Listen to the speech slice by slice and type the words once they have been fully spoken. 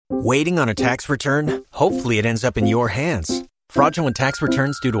Waiting on a tax return? Hopefully it ends up in your hands. Fraudulent tax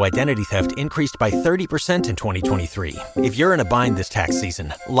returns due to identity theft increased by 30% in 2023. If you're in a bind this tax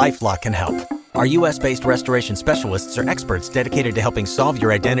season, LifeLock can help. Our U.S.-based restoration specialists are experts dedicated to helping solve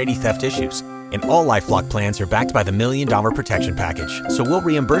your identity theft issues. And all LifeLock plans are backed by the $1 Million Protection Package. So we'll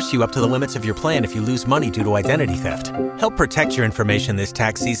reimburse you up to the limits of your plan if you lose money due to identity theft. Help protect your information this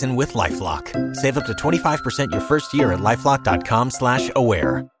tax season with LifeLock. Save up to 25% your first year at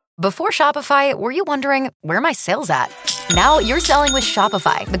LifeLock.com/aware. Before Shopify, were you wondering, where are my sales at? Now you're selling with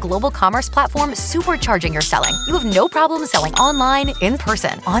Shopify, the global commerce platform supercharging your selling. You have no problem selling online, in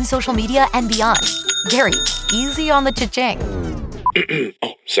person, on social media, and beyond. Gary, easy on the cha-ching.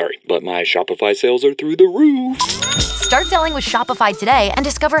 Oh, sorry, but my Shopify sales are through the roof. Start selling with Shopify today and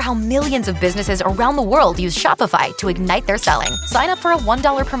discover how millions of businesses around the world use Shopify to ignite their selling. Sign up for a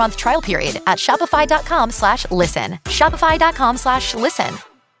 $1 per month trial period at shopify.com/listen. Shopify.com/listen.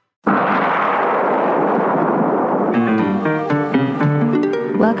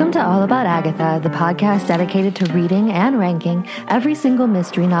 Welcome to All About Agatha, the podcast dedicated to reading and ranking every single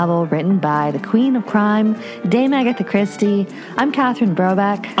mystery novel written by the Queen of Crime, Dame Agatha Christie. I'm Catherine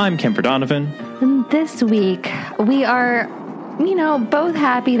Brobeck. I'm Kemper Donovan. And this week, we are, both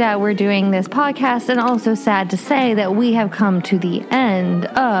happy that we're doing this podcast and also sad to say that we have come to the end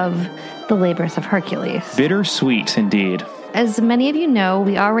of the Labours of Hercules. Bittersweet, indeed. As many of you know,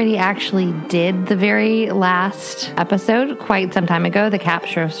 we already actually did the very last episode quite some time ago, The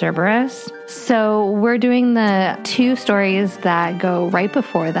Capture of Cerberus. So we're doing the two stories that go right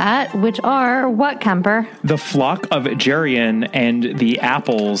before that, which are what, Kemper? The Flock of Geryon and the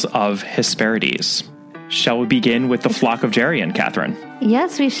Apples of Hesperides. Shall we begin with The Flock of Geryon, Catherine?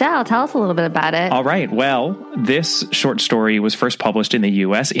 Yes, we shall. Tell us a little bit about it. All right. Well, this short story was first published in the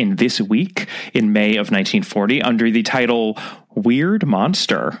U.S. in This Week in May of 1940 under the title Weird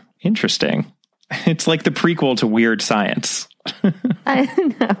Monster. Interesting. It's like the prequel to Weird Science. I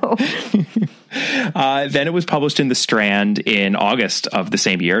know. Then it was published in The Strand in August of the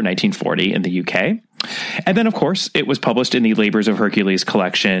same year, 1940, in the UK. And then, of course, it was published in the Labours of Hercules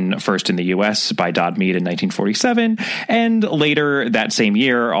collection, first in the US by Dodd Mead in 1947, and later that same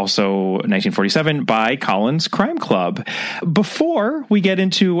year, also 1947, by Collins Crime Club. Before we get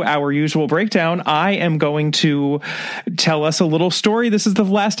into our usual breakdown, I am going to tell us a little story. This is the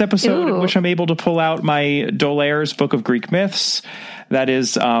last episode in which I'm able to pull out my D'Aulaire's Book of Greek Myths. That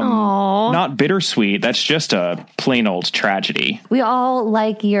is not bittersweet. That's just a plain old tragedy. We all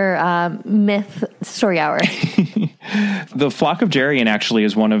like your myth story hour. The Flock of Geryon actually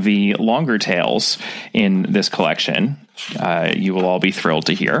is one of the longer tales in this collection. You will all be thrilled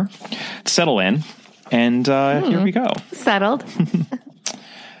to hear. Settle in, and here we go. Settled.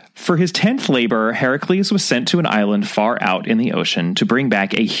 For his 10th labor, Heracles was sent to an island far out in the ocean to bring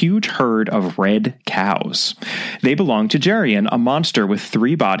back a huge herd of red cows. They belonged to Geryon, a monster with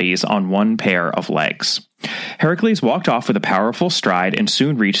 3 bodies on 1 pair of legs. Heracles walked off with a powerful stride and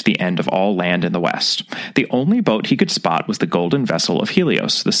soon reached the end of all land in the west. The only boat he could spot was the golden vessel of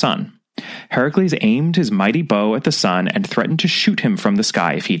Helios, the sun. Heracles aimed his mighty bow at the sun and threatened to shoot him from the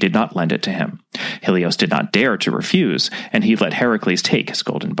sky if he did not lend it to him. Helios did not dare to refuse, and he let Heracles take his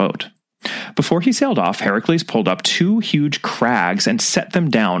golden boat. Before he sailed off, Heracles pulled up 2 huge crags and set them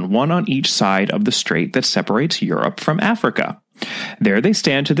down, one on each side of the strait that separates Europe from Africa. There they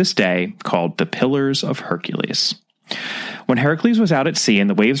stand to this day, called the Pillars of Hercules. When Heracles was out at sea and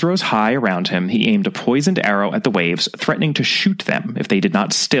the waves rose high around him, he aimed a poisoned arrow at the waves, threatening to shoot them if they did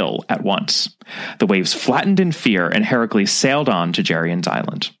not still at once. The waves flattened in fear, and Heracles sailed on to Geryon's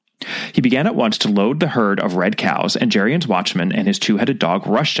island. He began at once to load the herd of red cows, and Geryon's watchman and his 2-headed dog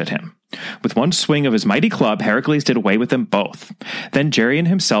rushed at him. With one swing of his mighty club, Heracles did away with them both. Then Geryon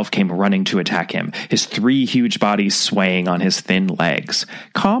himself came running to attack him, his 3 huge bodies swaying on his thin legs.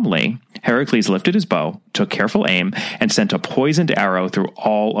 Calmly, Heracles lifted his bow, took careful aim, and sent a poisoned arrow through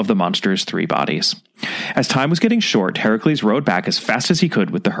all of the monster's 3 bodies. As time was getting short, Heracles rode back as fast as he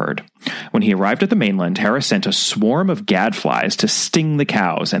could with the herd. When he arrived at the mainland, Hera sent a swarm of gadflies to sting the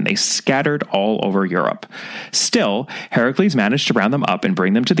cows, and they scattered all over Europe. Still, Heracles managed to round them up and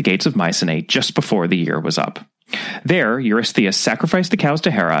bring them to the gates of Mycenae just before the year was up. There, Eurystheus sacrificed the cows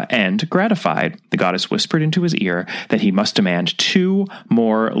to Hera, and, gratified, the goddess whispered into his ear that he must demand 2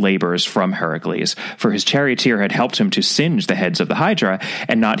 more labors from Heracles, for his charioteer had helped him to singe the heads of the Hydra,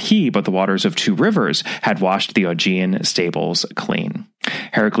 and not he, but the waters of 2 rivers, had washed the Augean stables clean.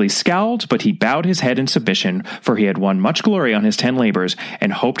 Heracles scowled, but he bowed his head in submission, for he had won much glory on his 10 labors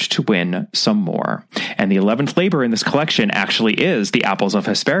and hoped to win some more. And the 11th labor in this collection actually is the Apples of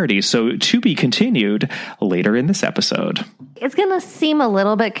Hesperides, so to be continued later in this episode. It's going to seem a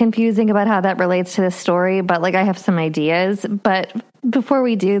little bit confusing about how that relates to this story, but I have some ideas. But before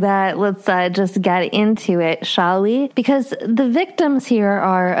we do that, let's just get into it, shall we? Because the victims here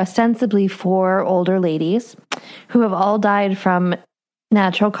are ostensibly 4 older ladies who have all died from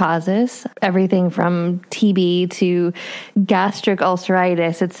natural causes, everything from TB to gastric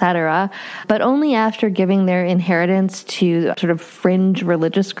ulceritis, etc., but only after giving their inheritance to a sort of fringe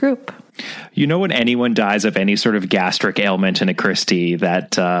religious group. You know, when anyone dies of any sort of gastric ailment in a Christie,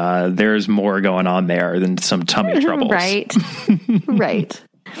 that there's more going on there than some tummy troubles. Right. Right.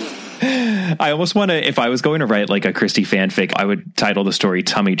 I almost want to, if I was going to write a Christie fanfic, I would title the story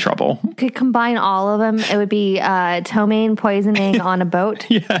Tummy Trouble. Could combine all of them. It would be ptomaine poisoning on a boat.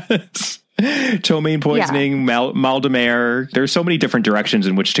 Yes. Ptomaine poisoning, mal de mer. There's so many different directions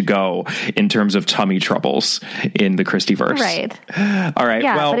in which to go in terms of tummy troubles in the Christie verse. Right. All right.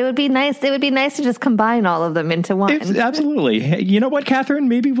 Yeah, well, but it would be nice. It would be nice to just combine all of them into one. Absolutely. You know what, Catherine?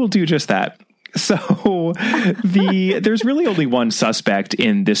 Maybe we'll do just that. So there's really only one suspect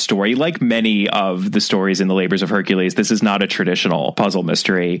in this story. Like many of the stories in the Labours of Hercules, this is not a traditional puzzle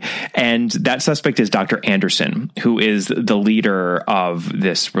mystery. And that suspect is Dr. Anderson, who is the leader of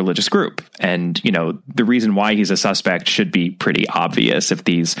this religious group. And, the reason why he's a suspect should be pretty obvious. If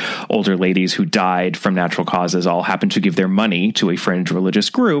these older ladies who died from natural causes all happen to give their money to a fringe religious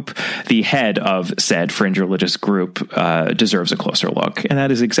group, the head of said fringe religious group deserves a closer look. And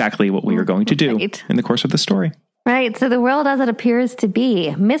that is exactly what we are going to do in the course of the story. Right. So the world as it appears to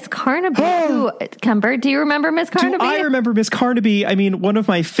be. Miss Carnaby. Cumber, do you remember Miss Carnaby? Do I remember Miss Carnaby? I mean, one of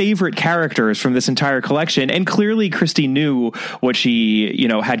my favorite characters from this entire collection. And clearly Christie knew what she,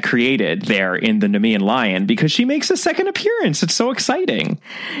 had created there in the Nemean Lion, because she makes a second appearance. It's so exciting.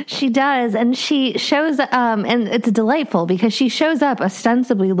 She does. And she shows, and it's delightful because she shows up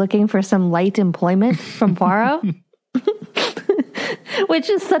ostensibly looking for some light employment from Poirot. Which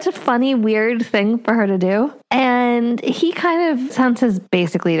is such a funny, weird thing for her to do. And he kind of senses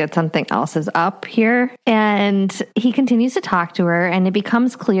basically that something else is up here. And he continues to talk to her. And it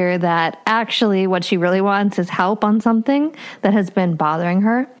becomes clear that actually what she really wants is help on something that has been bothering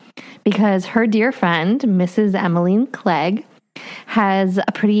her. Because her dear friend, Mrs. Emmeline Clegg, has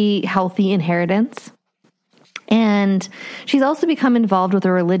a pretty healthy inheritance. And she's also become involved with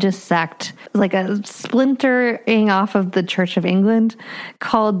a religious sect, like a splintering off of the Church of England,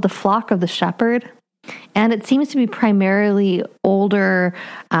 called the Flock of the Shepherd. And it seems to be primarily older,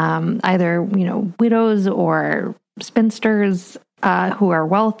 either, widows or spinsters who are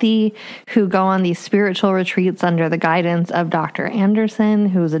wealthy, who go on these spiritual retreats under the guidance of Dr. Anderson,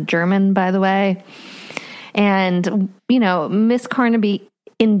 who's a German, by the way. And, Miss Carnaby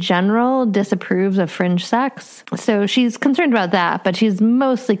in general disapproves of fringe sects. So she's concerned about that, but she's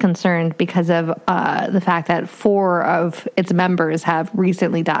mostly concerned because of the fact that 4 of its members have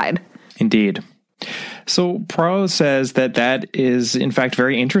recently died. Indeed. So Poirot says that is, in fact,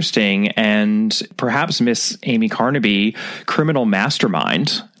 very interesting, and perhaps Miss Amy Carnaby, criminal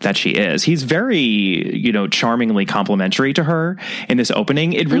mastermind that she is. He's very, charmingly complimentary to her in this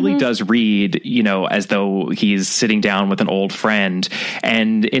opening. It really does read, as though he's sitting down with an old friend.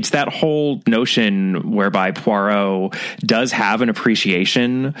 And it's that whole notion whereby Poirot does have an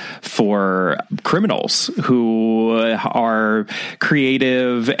appreciation for criminals who are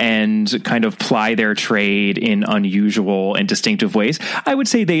creative and kind of ply their trade in unusual and distinctive ways. I would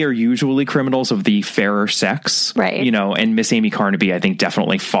say they are usually criminals of the fairer sex. Right. And Miss Amy Carnaby, I think,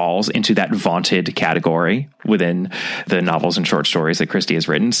 definitely falls into that vaunted category within the novels and short stories that Christie has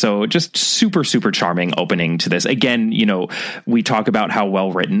written. So just super, super charming opening to this. Again, we talk about how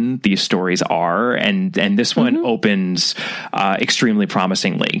well written these stories are, and this one opens extremely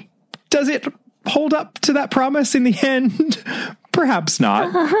promisingly. Does it hold up to that promise in the end? Perhaps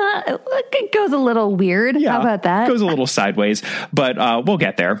not. It goes a little weird. Yeah, how about that? It goes a little sideways, but we'll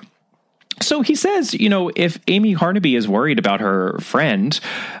get there. So he says, if Amy Carnaby is worried about her friend,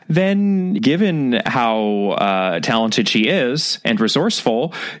 then given how talented she is and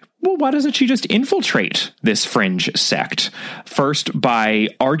resourceful, well, why doesn't she just infiltrate this fringe sect? First, by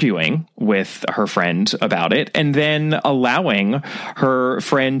arguing with her friend about it, and then allowing her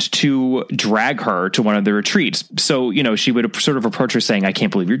friend to drag her to one of the retreats. So, she would sort of approach her saying, I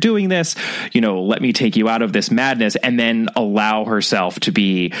can't believe you're doing this. Let me take you out of this madness, and then allow herself to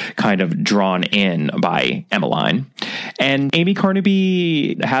be kind of drawn in by Emmeline. And Amy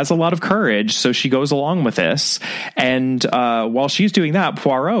Carnaby has a lot of courage, so she goes along with this. And while she's doing that,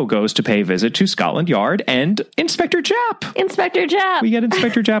 Poirot goes to pay a visit to Scotland Yard and Inspector Japp. Inspector Japp. We get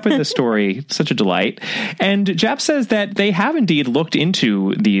Inspector Japp in this story. Such a delight. And Japp says that they have indeed looked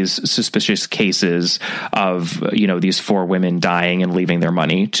into these suspicious cases of, these 4 women dying and leaving their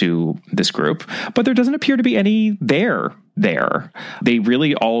money to this group, but there doesn't appear to be any there. They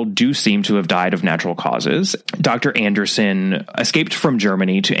really all do seem to have died of natural causes. Dr. Anderson escaped from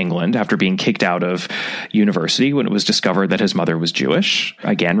Germany to England after being kicked out of university when it was discovered that his mother was Jewish.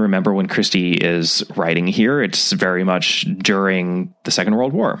 Again, remember when Christie is writing here, it's very much during the Second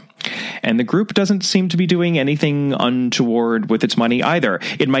World War. And the group doesn't seem to be doing anything untoward with its money either.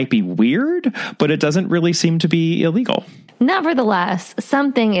 It might be weird, but it doesn't really seem to be illegal. Nevertheless,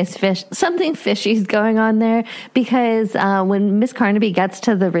 something fishy is going on there, because when Miss Carnaby gets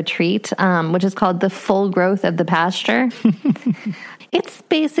to the retreat, which is called the Full Growth of the Pasture, it's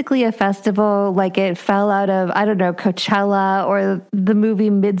basically a festival like it fell out of, Coachella or the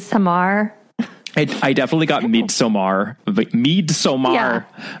movie Midsommar. I definitely got Midsommar vibes.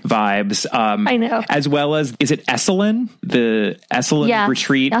 I know. As well as, is it Esalen? The Esalen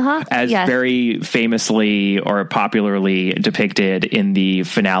retreat, very famously or popularly depicted in the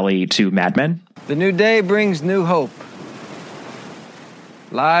finale to Mad Men. The new day brings new hope.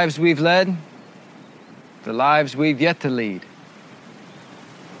 Lives we've led, the lives we've yet to lead.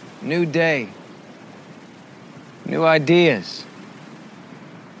 New day, new ideas.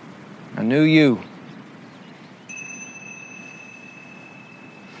 I knew you.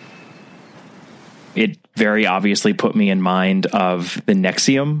 It very obviously put me in mind of the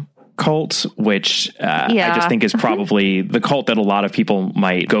Nexium cult, which I just think is probably the cult that a lot of people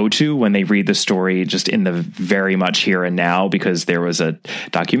might go to when they read the story just in the very much here and now, because there was a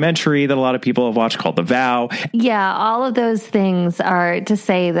documentary that a lot of people have watched called The Vow. Yeah, all of those things are to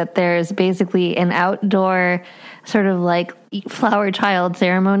say that there's basically an outdoor sort of like flower child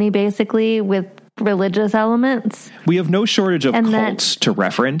ceremony, basically, with religious elements. We have no shortage of cults to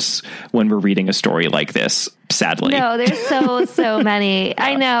reference when we're reading a story like this, sadly. No, there's so many.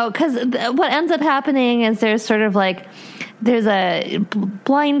 I know, because what ends up happening is there's sort of like, there's a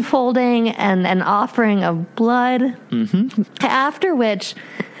blindfolding and an offering of blood, after which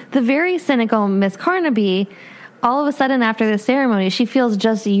the very cynical Miss Carnaby, all of a sudden after the ceremony, she feels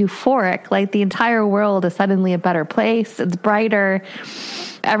just euphoric, like the entire world is suddenly a better place. It's brighter.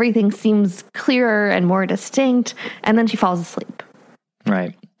 Everything seems clearer and more distinct. And then she falls asleep.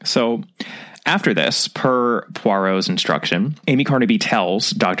 Right. So after this, per Poirot's instruction, Amy Carnaby tells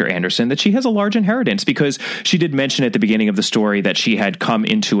Dr. Anderson that she has a large inheritance, because she did mention at the beginning of the story that she had come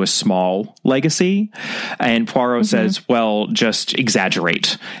into a small legacy. And Poirot says, well, just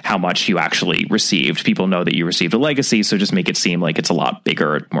exaggerate how much you actually received. People know that you received a legacy, so just make it seem like it's a lot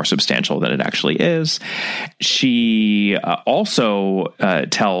bigger, more substantial than it actually is. She also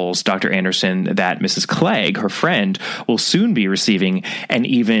tells Dr. Anderson that Mrs. Clegg, her friend, will soon be receiving an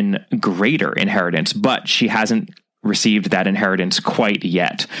even greater inheritance, but she hasn't received that inheritance quite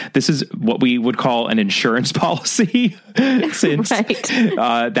yet. This is what we would call an insurance policy, since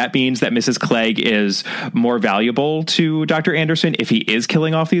that means that Mrs. Clegg is more valuable to Dr. Anderson if he is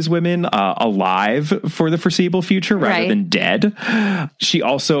killing off these women alive for the foreseeable future rather than dead. She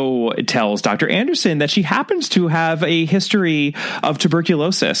also tells Dr. Anderson that she happens to have a history of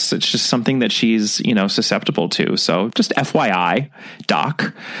tuberculosis. It's just something that she's, susceptible to. So just FYI,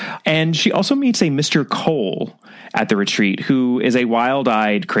 Doc. And she also meets a Mr. Cole at the retreat, who is a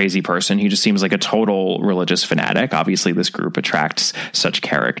wild-eyed, crazy person who just seems like a total religious fanatic. Obviously, this group attracts such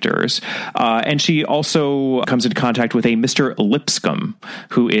characters. And she also comes into contact with a Mr. Lipscomb,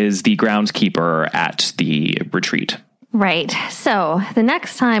 who is the groundskeeper at the retreat. Right. So the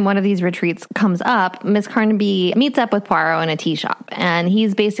next time one of these retreats comes up, Miss Carnaby meets up with Poirot in a tea shop, and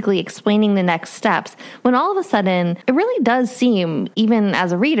he's basically explaining the next steps, when all of a sudden, it really does seem, even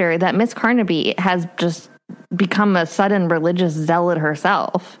as a reader, that Miss Carnaby has just become a sudden religious zealot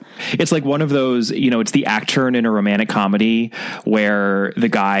herself. It's like one of those, it's the act turn in a romantic comedy where the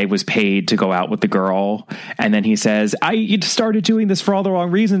guy was paid to go out with the girl, and then he says, I started doing this for all the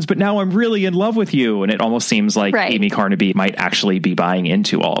wrong reasons, but now I'm really in love with you. And it almost seems like Amy Carnaby might actually be buying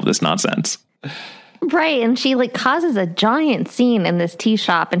into all of this nonsense. Right, and she like causes a giant scene in this tea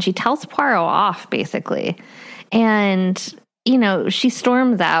shop, and she tells Poirot off, basically. And, you know, she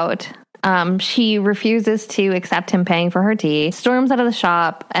storms out. She refuses to accept him paying for her tea, storms out of the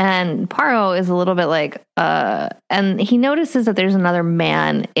shop, and Poirot is a little bit like, and he notices that there's another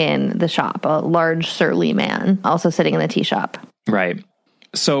man in the shop, a large, surly man, also sitting in the tea shop. Right.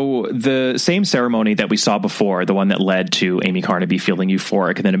 So the same ceremony that we saw before, the one that led to Amy Carnaby feeling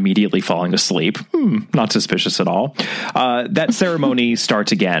euphoric and then immediately falling asleep, not suspicious at all. That ceremony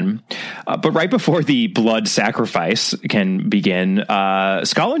starts again. But right before the blood sacrifice can begin,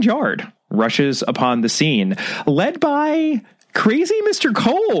 Scotland Yard rushes upon the scene, led by crazy Mr.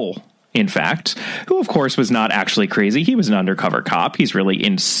 Cole. In fact, who of course was not actually crazy. He was an undercover cop. He's really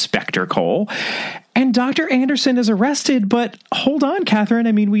Inspector Cole. And Dr. Anderson is arrested, but hold on, Catherine.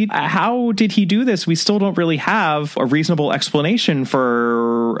 I mean, how did he do this? We still don't really have a reasonable explanation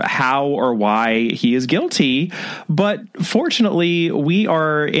for how or why he is guilty. But fortunately, we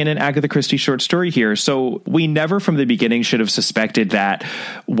are in an Agatha Christie short story here. So we never from the beginning should have suspected that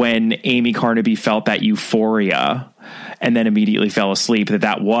when Amy Carnaby felt that euphoria and then immediately fell asleep,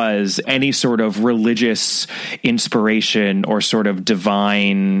 that was any sort of religious inspiration or sort of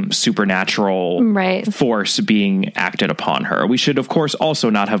divine supernatural force being acted upon her. We should, of course,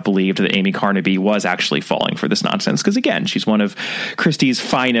 also not have believed that Amy Carnaby was actually falling for this nonsense, because, again, she's one of Christie's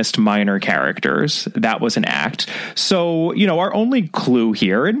finest minor characters. That was an act. So, you know, our only clue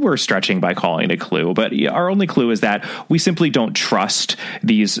here, and we're stretching by calling it a clue, but our only clue is that we simply don't trust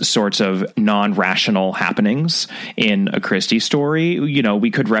these sorts of non-rational happenings in a Christie story. You know,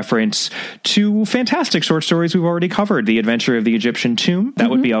 we could reference two fantastic short stories we've already covered. The Adventure of the Egyptian Tomb. That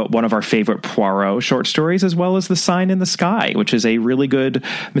would be one of our favorite Poirot short stories, as well as The Sign in the Sky, which is a really good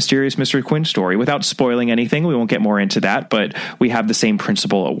Mysterious Mr. Quinn story. Without spoiling anything, we won't get more into that, but we have the same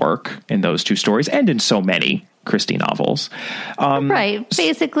principle at work in those two stories and in so many Christie novels. Right.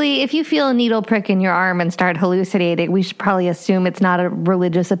 Basically, if you feel a needle prick in your arm and start hallucinating, we should probably assume it's not a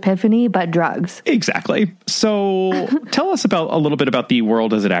religious epiphany, but drugs. Exactly. So tell us a little bit about the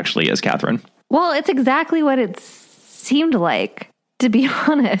world as it actually is, Catherine. Well, it's exactly what it seemed like, to be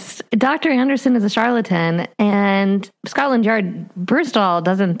honest. Dr. Anderson is a charlatan, and Scotland Yard, Bristol,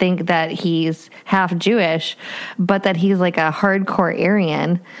 doesn't think that he's half Jewish, but that he's like a hardcore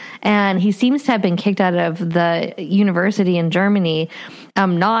Aryan. And he seems to have been kicked out of the university in Germany,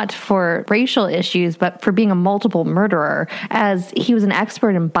 not for racial issues, but for being a multiple murderer, as he was an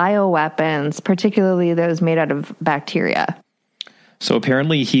expert in bioweapons, particularly those made out of bacteria. So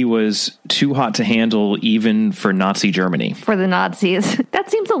apparently he was too hot to handle even for Nazi Germany. For the Nazis.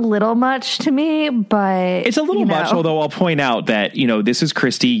 That seems a little much to me, but... It's a little much, although I'll point out that, you know, this is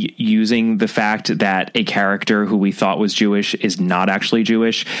Christie using the fact that a character who we thought was Jewish is not actually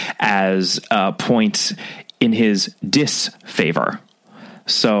Jewish as a point in his disfavor.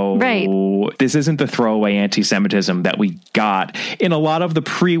 So this isn't the throwaway anti-Semitism that we got in a lot of the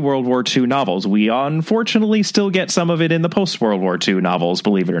pre-World War II novels. We unfortunately still get some of it in the post-World War II novels,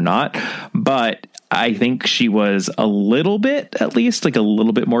 believe it or not. But I think she was a little bit, at least, like a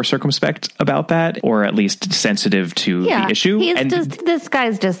little bit more circumspect about that, or at least sensitive to the issue. This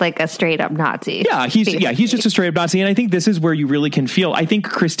guy's just like a straight-up Nazi. He's just a straight-up Nazi. And I think this is where you really can feel, I think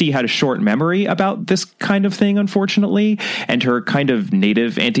Christie had a short memory about this kind of thing, unfortunately, and her kind of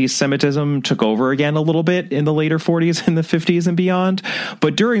native anti-Semitism took over again a little bit in the later 40s and the 50s and beyond.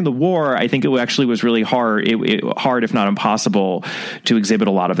 But during the war, I think it actually was really hard, hard if not impossible, to exhibit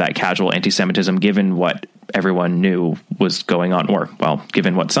a lot of that casual anti-Semitism, given what everyone knew was going on, or, well,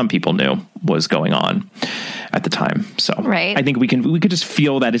 given what some people knew was going on at the time. So I think we could just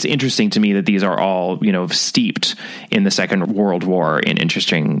feel that. It's interesting to me that these are all, you know, steeped in the Second World War in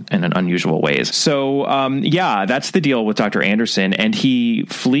interesting and unusual ways. So, that's the deal with Dr. Anderson. And he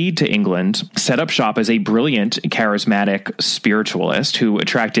fled to England, set up shop as a brilliant, charismatic spiritualist who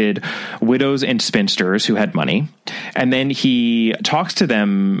attracted widows and spinsters who had money. And then he talks to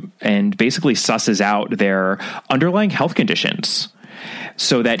them and basically susses out their underlying health conditions,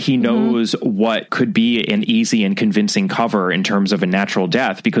 so that he knows what could be an easy and convincing cover in terms of a natural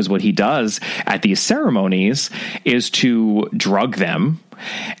death, because what he does at these ceremonies is to drug them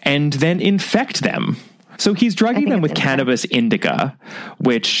and then infect them. So he's drugging them with cannabis indica,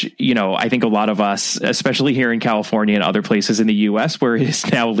 which, you know, I think a lot of us, especially here in California and other places in the U.S. where it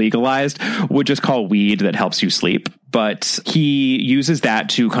is now legalized, would just call weed that helps you sleep. But he uses that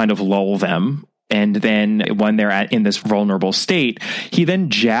to kind of lull them. And then when they're in this vulnerable state, he then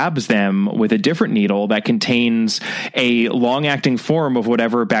jabs them with a different needle that contains a long-acting form of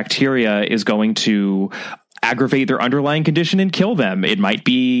whatever bacteria is going to aggravate their underlying condition and kill them. It might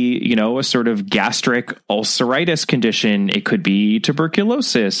be, a sort of gastric ulceritis condition. It could be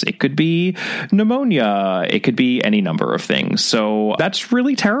tuberculosis. It could be pneumonia. It could be any number of things. So that's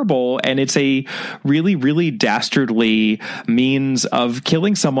really terrible. And it's a really, really dastardly means of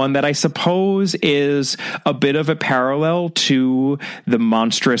killing someone that I suppose is a bit of a parallel to the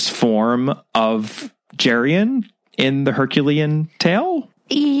monstrous form of Geryon in the Herculean tale.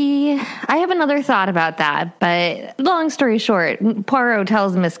 I have another thought about that, but long story short, Poirot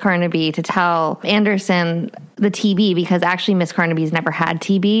tells Miss Carnaby to tell Anderson the TB because actually Miss Carnaby's never had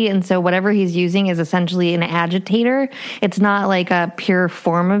TB, and so whatever he's using is essentially an agitator. It's not like a pure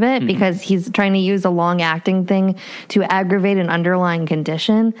form of it because he's trying to use a long-acting thing to aggravate an underlying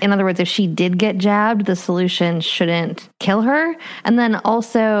condition. In other words, if she did get jabbed, the solution shouldn't kill her. And then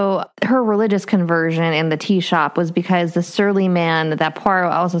also her religious conversion in the tea shop was because the surly man that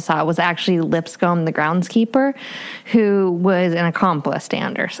Poirot also saw was actually Lipscomb, the groundskeeper, who was an accomplice to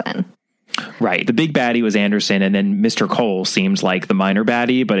Anderson. Right. The big baddie was Anderson, and then Mr. Cole seems like the minor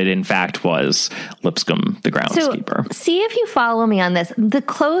baddie, but it in fact was Lipscomb, the groundskeeper. So, see if you follow me on this. The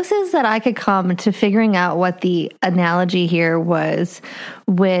closest that I could come to figuring out what the analogy here was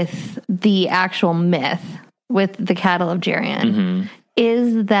with the actual myth, with the cattle of Geryon,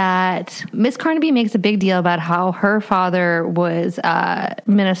 is that Miss Carnaby makes a big deal about how her father was a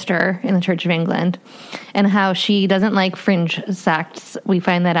minister in the Church of England and how she doesn't like fringe sects. We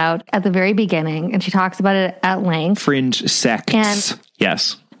find that out at the very beginning, and she talks about it at length. Fringe sects. And,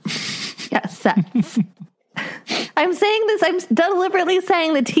 yes. Yes, sects. I'm saying this, I'm deliberately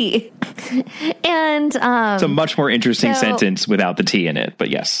saying the T. And it's a much more interesting sentence without the T in it, but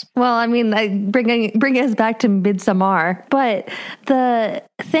yes. Well, I mean, bring us back to Midsommar. But the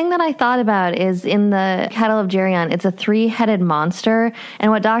thing that I thought about is in the Cattle of Geryon, it's a 3-headed monster.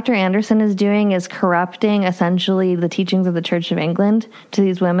 And what Dr. Anderson is doing is corrupting essentially the teachings of the Church of England to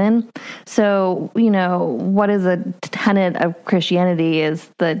these women. So, what is a tenet of Christianity is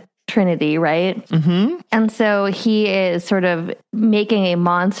the Trinity, right? Mm-hmm. And so he is sort of making a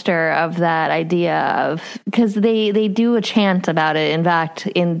monster of that idea of, because they do a chant about it, in fact,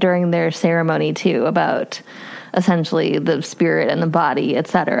 during their ceremony too, about essentially the spirit and the body,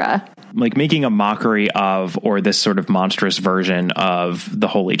 etc. Like making a mockery of, or this sort of monstrous version of the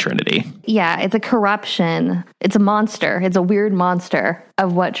Holy Trinity. Yeah, it's a corruption. It's a monster. It's a weird monster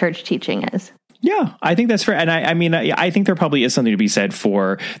of what church teaching is. Yeah, I think that's fair. And I think there probably is something to be said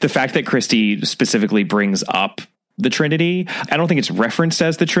for the fact that Christie specifically brings up the Trinity. I don't think it's referenced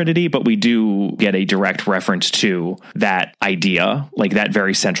as the Trinity, but we do get a direct reference to that idea, like that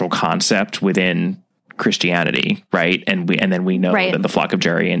very central concept within Christianity, right? And then we know that the flock of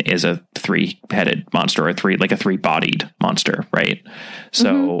Geryon is a 3-headed monster, or a 3-bodied monster, right?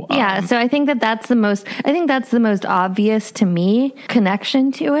 So so I think that's the most obvious to me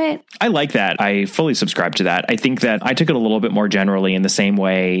connection to it. I like that. I fully subscribe to that. I think that I took it a little bit more generally in the same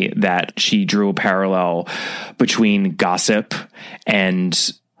way that she drew a parallel between gossip and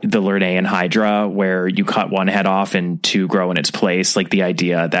the Lernaean Hydra, where you cut one head off and 2 grow in its place, like the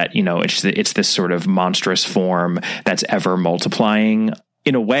idea that, it's this sort of monstrous form that's ever multiplying.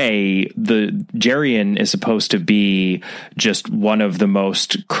 In a way, the Geryon is supposed to be just one of the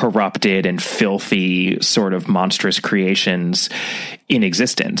most corrupted and filthy sort of monstrous creations in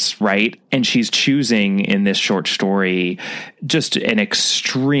existence, right? And she's choosing in this short story just an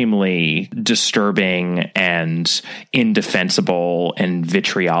extremely disturbing and indefensible and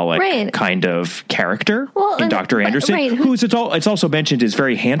vitriolic kind of character in Dr. Anderson, who it's also mentioned is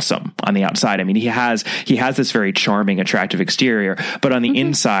very handsome on the outside. I mean, he has this very charming, attractive exterior, but on the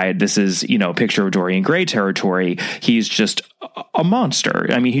inside, this is, picture of Dorian Gray territory. He's just a monster.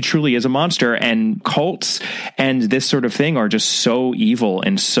 I mean, he truly is a monster, and cults and this sort of thing are just so evil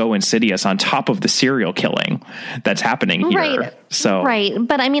and so insidious on top of the serial killing that's happening here. Right. So, right.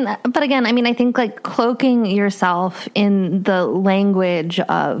 But again, I think like cloaking yourself in the language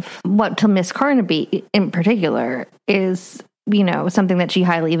of what to Miss Carnaby in particular is, something that she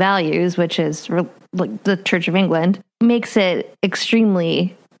highly values, which is like the Church of England, makes it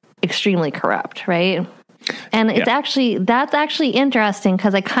extremely, extremely corrupt, right? And that's actually interesting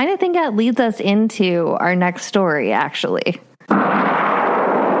because I kind of think that leads us into our next story, actually.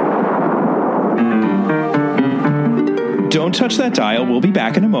 don't touch that dial. We'll be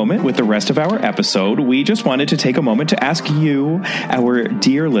back in a moment with the rest of our episode. We just wanted to take a moment to ask you, our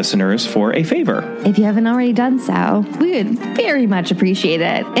dear listeners, for a favor. If you haven't already done so, we would very much appreciate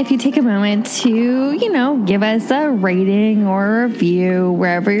it if you take a moment to, give us a rating or a review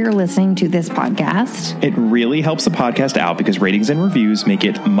wherever you're listening to this podcast. It really helps the podcast out because ratings and reviews make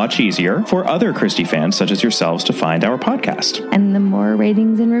it much easier for other Christie fans such as yourselves to find our podcast. And the more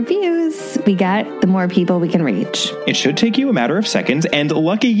ratings and reviews we get, the more people we can reach. It should take you a matter of seconds, and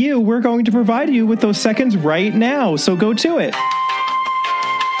lucky you, we're going to provide you with those seconds right now, so go to it.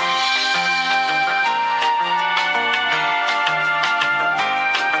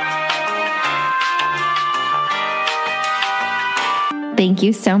 Thank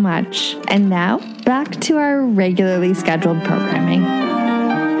you so much. And now, back to our regularly scheduled programming.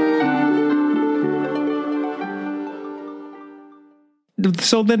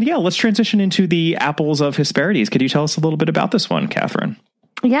 So then, let's transition into the Apples of Hesperides. Could you tell us a little bit about this one, Catherine?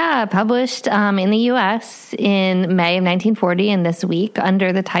 Yeah, published in the U.S. in May of 1940 and this week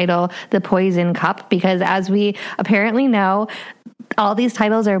under the title The Poison Cup, because as we apparently know, all these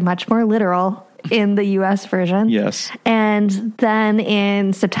titles are much more literal in the U.S. version. Yes. And then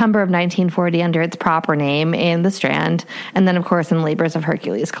in September of 1940 under its proper name in The Strand, and then, of course, in Labours of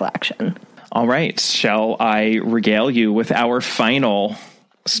Hercules collection. All right. Shall I regale you with our final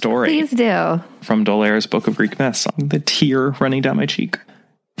story? Please do. From D'Aulaire's Book of Greek Myths. The tear running down my cheek.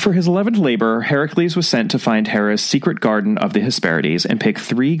 For his 11th labor, Heracles was sent to find Hera's secret garden of the Hesperides and pick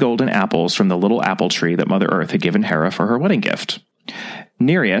 3 golden apples from the little apple tree that Mother Earth had given Hera for her wedding gift.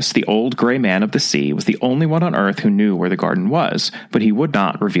 Nereus, the old gray man of the sea, was the only one on Earth who knew where the garden was, but he would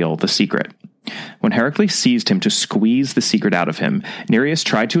not reveal the secret. When Heracles seized him to squeeze the secret out of him, Nereus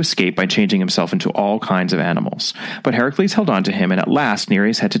tried to escape by changing himself into all kinds of animals. But Heracles held on to him, and at last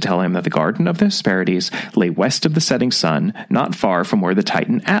Nereus had to tell him that the garden of the Hesperides lay west of the setting sun, not far from where the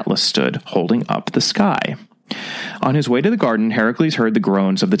Titan Atlas stood, holding up the sky. On his way to the garden, Heracles heard the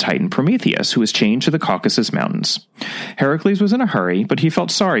groans of the Titan Prometheus, who was chained to the Caucasus Mountains. Heracles was in a hurry, but he felt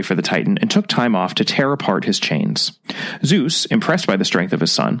sorry for the Titan and took time off to tear apart his chains. Zeus, impressed by the strength of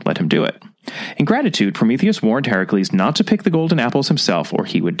his son, let him do it. In gratitude, Prometheus warned Heracles not to pick the golden apples himself or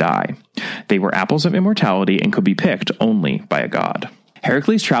he would die. They were apples of immortality and could be picked only by a god.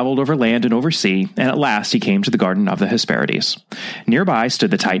 Heracles traveled over land and over sea, and at last he came to the garden of the Hesperides. Nearby stood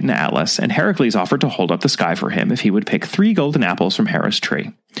the Titan Atlas, and Heracles offered to hold up the sky for him if he would pick 3 golden apples from Hera's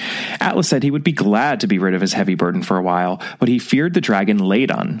tree. Atlas said he would be glad to be rid of his heavy burden for a while, but he feared the dragon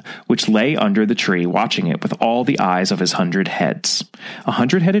Ladon, which lay under the tree watching it with all the eyes of his 100 heads. A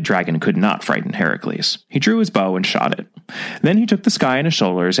 100-headed dragon could not frighten Heracles. He drew his bow and shot it. Then he took the sky on his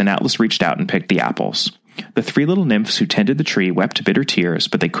shoulders, and Atlas reached out and picked the apples. The 3 little nymphs who tended the tree wept bitter tears,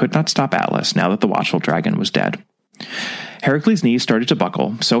 but they could not stop Atlas now that the watchful dragon was dead. Heracles' knees started to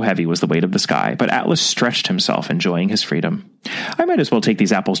buckle, so heavy was the weight of the sky, but Atlas stretched himself, enjoying his freedom. "I might as well take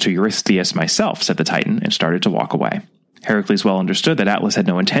these apples to Eurystheus myself," said the Titan, and started to walk away. Heracles well understood that Atlas had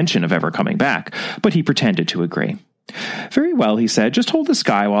no intention of ever coming back, but he pretended to agree. "Very well," he said, "just hold the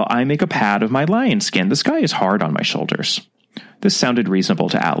sky while I make a pad of my lion skin. The sky is hard on my shoulders." This sounded reasonable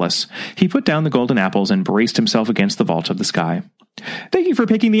to Atlas. He put down the golden apples and braced himself against the vault of the sky. "Thank you for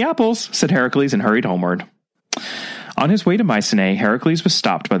picking the apples," said Heracles, and hurried homeward. On his way to Mycenae, Heracles was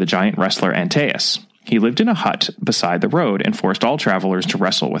stopped by the giant wrestler Antaeus. He lived in a hut beside the road and forced all travelers to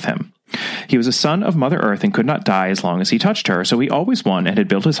wrestle with him. He was a son of Mother Earth and could not die as long as he touched her, so he always won and had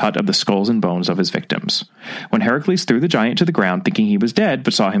built his hut of the skulls and bones of his victims. When Heracles threw the giant to the ground thinking he was dead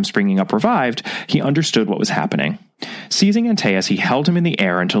but saw him springing up revived, he understood what was happening. Seizing Antaeus, he held him in the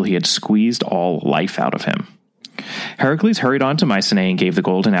air until he had squeezed all life out of him. Heracles hurried on to Mycenae and gave the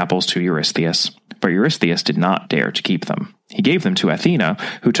golden apples to Eurystheus, but Eurystheus did not dare to keep them. He gave them to Athena,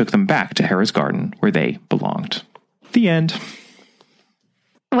 who took them back to Hera's garden, where they belonged. The end.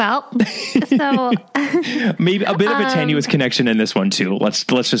 Well, so maybe a bit of a tenuous connection in this one too. Let's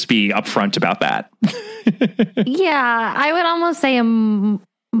just be upfront about that. Yeah, I would almost say a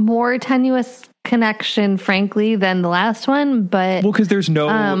more tenuous connection, frankly, than the last one. But well, because there's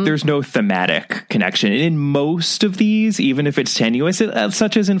no thematic connection in most of these, even if it's tenuous,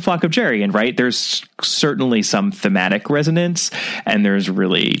 such as in Flock of Geryon, right? There's certainly some thematic resonance, and there's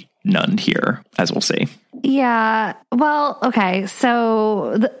really none here, as we'll see. Yeah. Well, okay.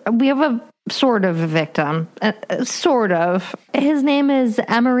 So we have a sort of a victim. Sort of. His name is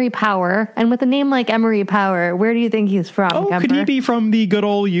Emery Power. And with a name like Emery Power, where do you think he's from? Oh, Kemper? Could he be from the good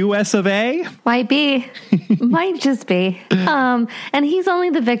old US of A? Might be. Might just be. And he's only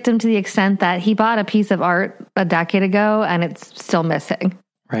the victim to the extent that he bought a piece of art a decade ago and it's still missing.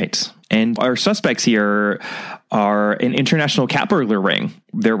 Right. And our suspects here are an international cat burglar ring.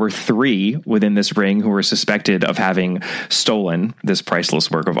 There were 3 within this ring who were suspected of having stolen this priceless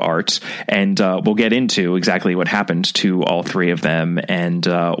work of art. And we'll get into exactly what happened to all 3 of them and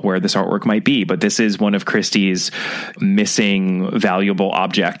where this artwork might be. But this is one of Christie's missing valuable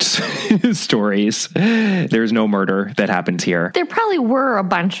objects stories. There's no murder that happens here. There probably were a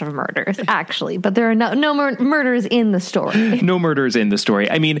bunch of murders, actually, but there are no murders in the story. No murders in the story.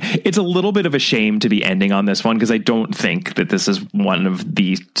 I mean, it's a little bit of a shame to be ending on this one because I don't think that this is one of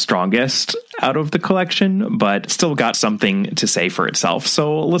the strongest out of the collection, but still got something to say for itself.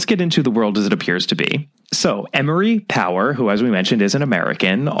 So let's get into the world as it appears to be. So Emery Power, who, as we mentioned, is an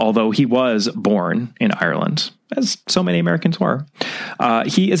American, although he was born in Ireland, as so many Americans were.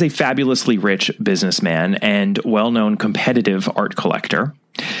 He is a fabulously rich businessman and well-known competitive art collector.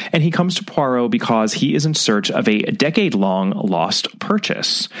 And he comes to Poirot because he is in search of a decade-long lost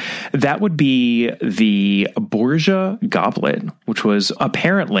purchase. That would be the Borgia goblet, which was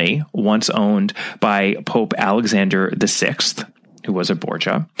apparently once owned by Pope Alexander VI, who was a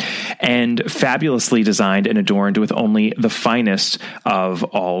Borgia, and fabulously designed and adorned with only the finest of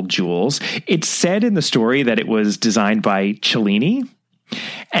all jewels. It's said in the story that it was designed by Cellini.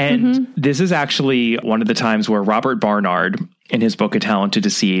 And this is actually one of the times where Robert Barnard, in his book, A Talent to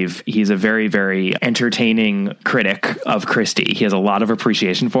Deceive, he's a very, very entertaining critic of Christie. He has a lot of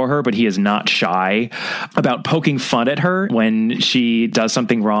appreciation for her, but he is not shy about poking fun at her when she does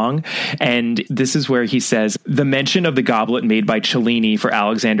something wrong. And this is where he says, the mention of the goblet made by Cellini for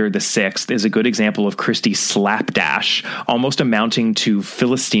Alexander VI is a good example of Christie's slapdash, almost amounting to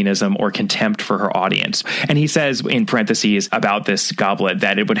Philistinism or contempt for her audience. And he says, in parentheses, about this goblet,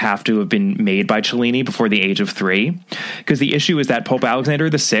 that it would have to have been made by Cellini before the age of 3, because the issue is that Pope Alexander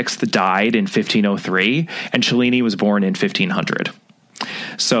VI died in 1503 and Cellini was born in 1500.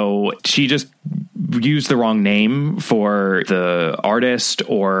 So she just used the wrong name for the artist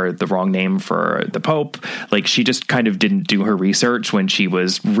or the wrong name for the Pope. Like, she just kind of didn't do her research when she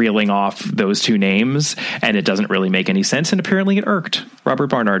was reeling off those 2 names, and it doesn't really make any sense. And apparently it irked Robert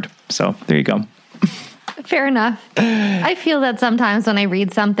Barnard. So there you go. Fair enough. I feel that sometimes when I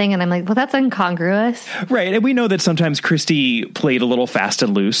read something and I'm like, well, that's incongruous. Right. And we know that sometimes Christie played a little fast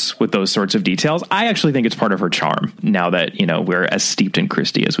and loose with those sorts of details. I actually think it's part of her charm now that, you know, we're as steeped in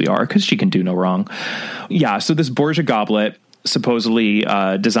Christie as we are, because she can do no wrong. Yeah. So this Borgia goblet, supposedly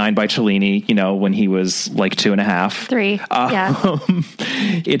designed by Cellini, you know, when he was like 2.5. 3. Yeah.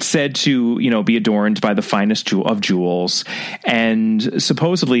 It's said to, you know, be adorned by the finest of jewels. And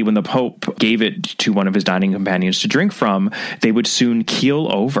supposedly when the Pope gave it to one of his dining companions to drink from, they would soon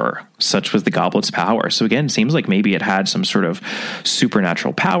keel over. Such was the goblet's power. So again, it seems like maybe it had some sort of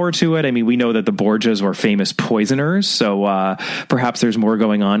supernatural power to it. I mean, we know that the Borgias were famous poisoners, so perhaps there's more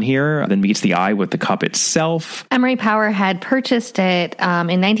going on here than meets the eye with the cup itself. Emery Power had purchased it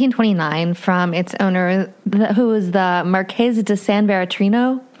in 1929 from its owner, who was the Marchese de San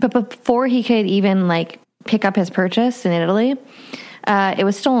Veretrino. But before he could even pick up his purchase in Italy, it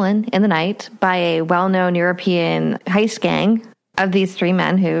was stolen in the night by a well-known European heist gang of these 3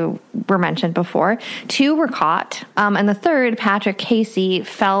 men who were mentioned before. 2 were caught, and the third, Patrick Casey,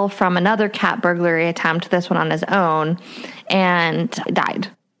 fell from another cat burglary attempt, this one on his own, and died.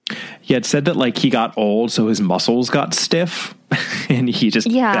 Yeah, it said that he got old, so his muscles got stiff, and he just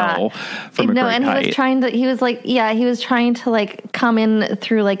fell from a great height. He was trying to come in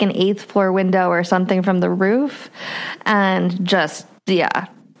through an 8th floor window or something from the roof, and just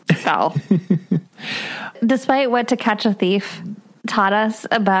fell. Despite what To Catch a Thief taught us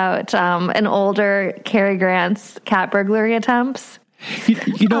about an older Cary Grant's cat burglary attempts.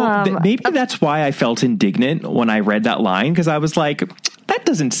 You know, maybe that's why I felt indignant when I read that line, because I was like, that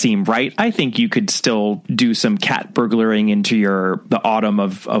doesn't seem right. I think you could still do some cat burglaring into the autumn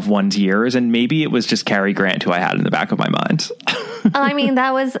of one's years, and maybe it was just Cary Grant who I had in the back of my mind. I mean,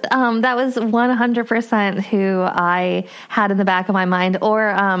 that was 100% who I had in the back of my mind.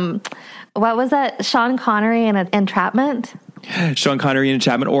 Or what was that? Sean Connery in Entrapment? Sean Connery in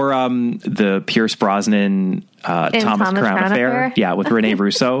Entrapment, or the Pierce Brosnan Thomas Crown Affair. Yeah, with Rene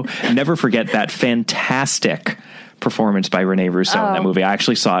Russo. Never forget that fantastic performance by Rene Russo in that movie. I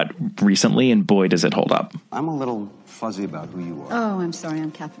actually saw it recently, and boy, does it hold up. I'm a little fuzzy about who you are. Oh, I'm sorry.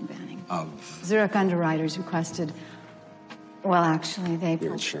 I'm Catherine Banning. Of? Zurich Underwriters requested... Well, actually,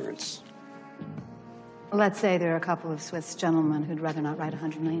 Your insurance. Let's say there are a couple of Swiss gentlemen who'd rather not write a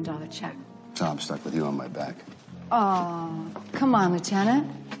 $100 million check. So I'm stuck with you on my back. Oh, come on, Lieutenant.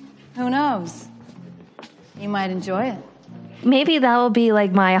 Who knows? You might enjoy it. Maybe that will be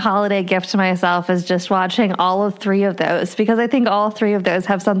like my holiday gift to myself, is just watching all of 3 of those, because I think all 3 of those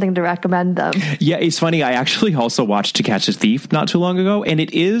have something to recommend them. Yeah, it's funny. I actually also watched To Catch a Thief not too long ago, and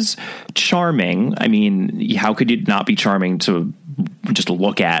it is charming. I mean, how could it not be charming to just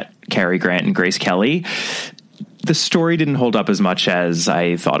look at Cary Grant and Grace Kelly? The story didn't hold up as much as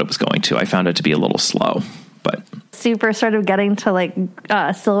I thought it was going to. I found it to be a little slow, but... Super sort of getting to like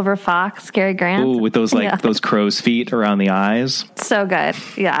Silver Fox, Cary Grant. Ooh, with those those crow's feet around the eyes. So good.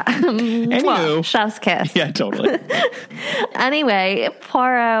 Yeah. Anywho. Chef's kiss. Yeah, totally. Anyway,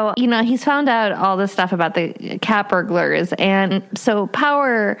 Poirot, he's found out all this stuff about the cat burglars. And so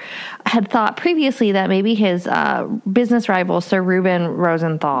Power had thought previously that maybe his business rival, Sir Reuben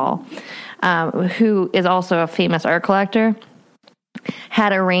Rosenthal, who is also a famous art collector,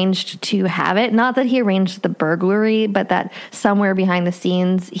 had arranged to have it. Not that he arranged the burglary, but that somewhere behind the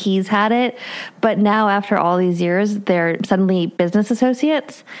scenes he's had it. But now, after all these years, they're suddenly business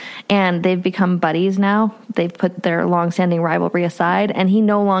associates, and they've become buddies now. They've put their longstanding rivalry aside, and he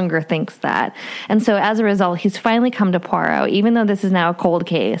no longer thinks that. And so as a result, he's finally come to Poirot, even though this is now a cold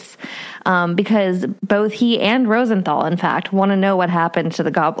case, because both he and Rosenthal, in fact, want to know what happened to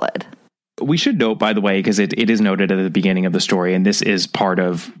the goblet. We should note, by the way, because it is noted at the beginning of the story, and this is part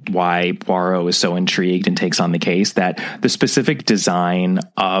of why Poirot is so intrigued and takes on the case, that the specific design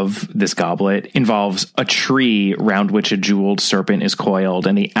of this goblet involves a tree round which a jeweled serpent is coiled,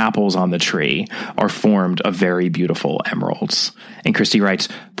 and the apples on the tree are formed of very beautiful emeralds. And Christie writes,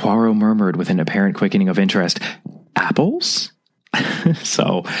 Poirot murmured with an apparent quickening of interest, apples?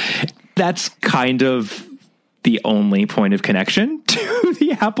 So that's kind of the only point of connection to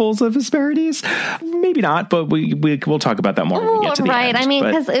the apples of Hesperides. Maybe not, but we'll talk about that more when we get to the end. I mean,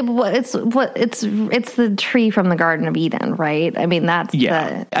 because it's the tree from the Garden of Eden, right? I mean, that's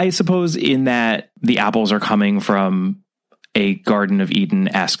I suppose in that the apples are coming from a Garden of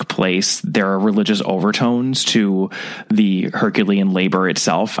Eden-esque place, there are religious overtones to the Herculean labor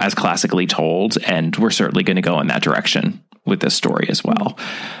itself, as classically told, and we're certainly going to go in that direction with this story as well.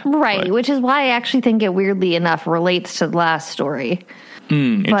 Right, which is why I actually think it weirdly enough relates to the last story.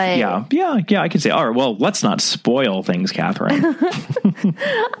 Yeah, I can say, all right, well, let's not spoil things, Catherine.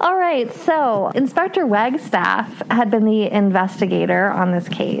 All right, so Inspector Wagstaff had been the investigator on this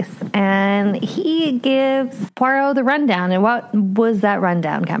case, and he gives Poirot the rundown. And what was that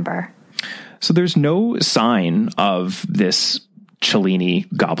rundown, Kemper? So there's no sign of this Cellini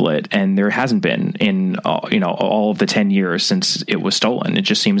goblet, and there hasn't been in all of the 10 years since it was stolen. It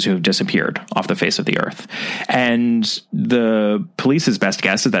just seems to have disappeared off the face of the earth. And the police's best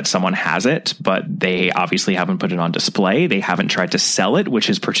guess is that someone has it, but they obviously haven't put it on display. They haven't tried to sell it, which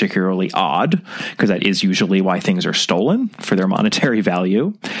is particularly odd, because that is usually why things are stolen, for their monetary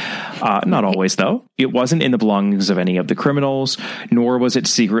value. Not always, though. It wasn't in the belongings of any of the criminals, nor was it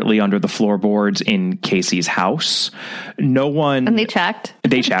secretly under the floorboards in Casey's house. No one... And they checked.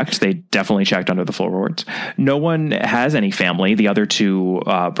 They checked. They definitely checked under the floorboards. No one has any family. The other two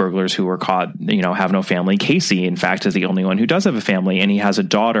burglars who were caught, have no family. Casey, in fact, is the only one who does have a family, and he has a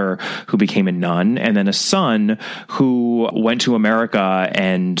daughter who became a nun, and then a son who went to America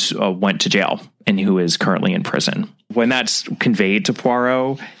and went to jail, and who is currently in prison. When that's conveyed to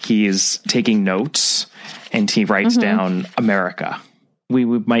Poirot, he is taking notes, and he writes down America. We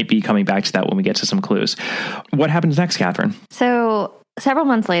might be coming back to that when we get to some clues. What happens next, Catherine? So several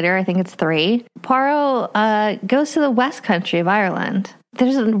months later, I think it's 3, Poirot goes to the west country of Ireland.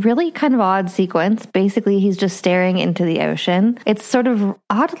 There's a really kind of odd sequence. Basically, he's just staring into the ocean. It's sort of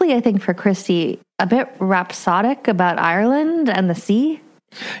oddly, I think, for Christie, a bit rhapsodic about Ireland and the sea.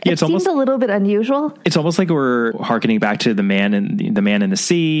 Yeah, it seems a little bit unusual. It's almost like we're hearkening back to the man in the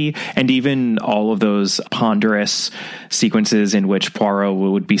sea, and even all of those ponderous sequences in which Poirot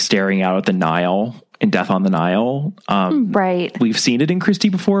would be staring out at the Nile in Death on the Nile. Right. We've seen it in Christie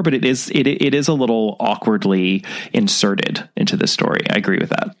before, but it is a little awkwardly inserted into this story. I agree with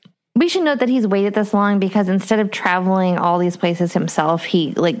that. We should note that he's waited this long because instead of traveling all these places himself,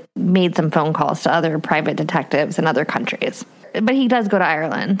 he made some phone calls to other private detectives in other countries. But he does go to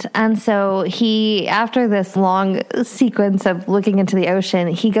Ireland. And so he, after this long sequence of looking into the ocean,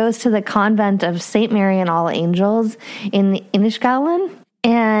 he goes to the convent of St. Mary and All Angels in Innisgallen.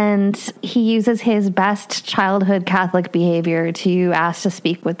 And he uses his best childhood Catholic behavior to ask to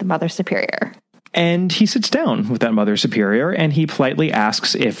speak with the Mother Superior. And he sits down with that Mother Superior, and he politely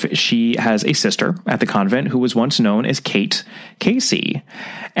asks if she has a sister at the convent who was once known as Kate Casey.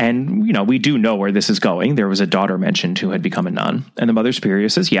 And, we do know where this is going. There was a daughter mentioned who had become a nun. And the Mother Superior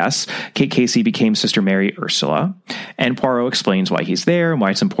says, yes, Kate Casey became Sister Mary Ursula. And Poirot explains why he's there and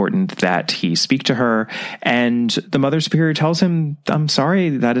why it's important that he speak to her. And the Mother Superior tells him, I'm sorry,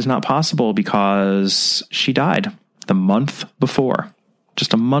 that is not possible because she died the month before.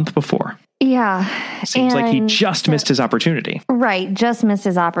 Just a month before. Yeah. Seems like he just missed his opportunity. Right, just missed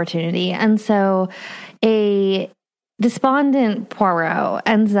his opportunity. And so a despondent Poirot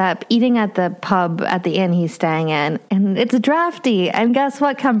ends up eating at the pub at the inn he's staying in, and it's drafty. And guess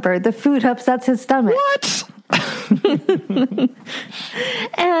what, Kemper? The food upsets his stomach. What?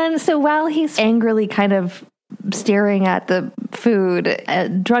 And so while he's angrily kind of staring at the food, a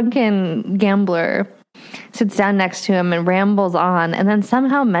drunken gambler sits down next to him and rambles on, and then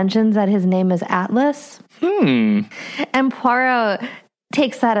somehow mentions that his name is Atlas. And Poirot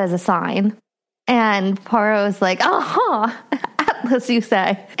takes that as a sign. And Poirot is like, Atlas, you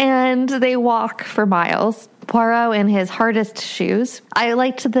say. And they walk for miles. Poirot in his hardest shoes. I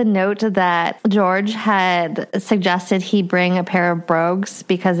liked the note that George had suggested he bring a pair of brogues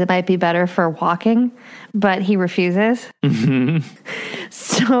because it might be better for walking, but he refuses.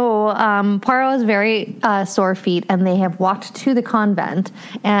 So Poirot is very sore feet, and they have walked to the convent,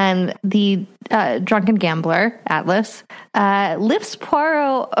 and the drunken gambler, Atlas, lifts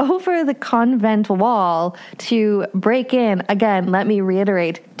Poirot over the convent wall to break in, again, let me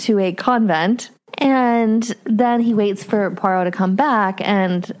reiterate, to a convent. And then he waits for Poirot to come back,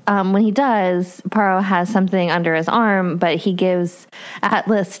 and when he does, Poirot has something under his arm, but he gives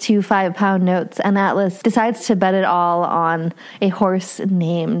Atlas 2 5-pound notes, and Atlas decides to bet it all on a horse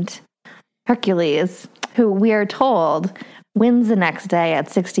named Hercules, who we are told wins the next day at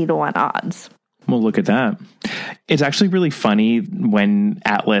 60-1 odds. Well, look at that. It's actually really funny when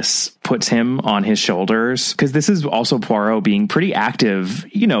Atlas puts him on his shoulders, because this is also Poirot being pretty active,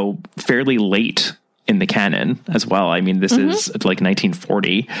 fairly late in the canon as well. I mean, this is like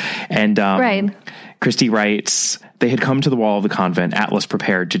 1940. And right. Christie writes, they had come to the wall of the convent. Atlas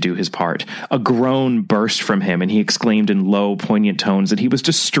prepared to do his part. A groan burst from him, and he exclaimed in low, poignant tones that he was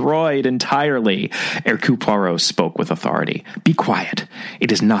destroyed entirely. Hercule Poirot spoke with authority. Be quiet.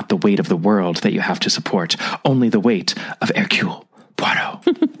 It is not the weight of the world that you have to support, only the weight of Hercule Poirot.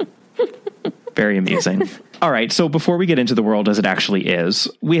 Very amusing. All right, so before we get into the world as it actually is,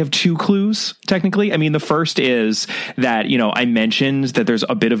 we have 2 clues, technically. I mean, the first is that, I mentioned that there's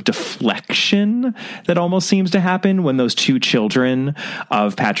a bit of deflection that almost seems to happen when those 2 children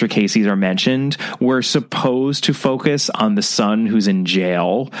of Patrick Casey's are mentioned. We're supposed to focus on the son who's in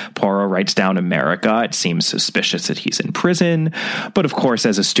jail. Poirot writes down America. It seems suspicious that he's in prison. But of course,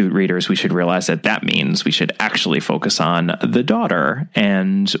 as astute readers, we should realize that means we should actually focus on the daughter.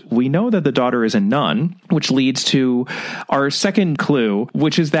 And we know that the daughter is a nun, which leads to our second clue,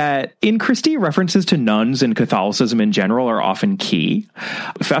 which is that in Christie, references to nuns and Catholicism in general are often key.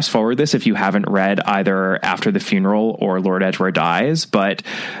 Fast forward this if you haven't read either After the Funeral or Lord Edgware Dies, but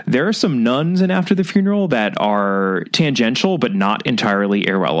there are some nuns in After the Funeral that are tangential but not entirely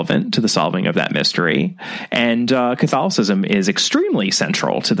irrelevant to the solving of that mystery. And Catholicism is extremely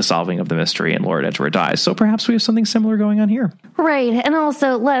central to the solving of the mystery in Lord Edgware Dies. So perhaps we have something similar going on here. Right. And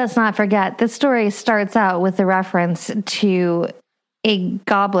also, let us not forget, the story starts out with the reference to a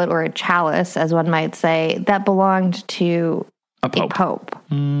goblet or a chalice, as one might say, that belonged to a pope.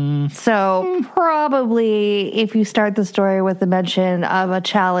 So probably if you start the story with the mention of a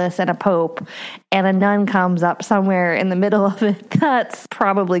chalice and a pope and a nun comes up somewhere in the middle of it, that's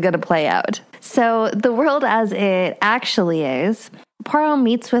probably going to play out. So the world as it actually is, Poirot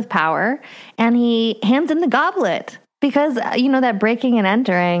meets with Power and he hands him the goblet because, that breaking and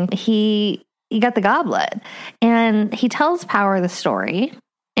entering, he got the goblet. And he tells Power the story.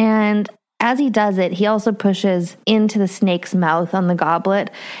 And as he does it, he also pushes into the snake's mouth on the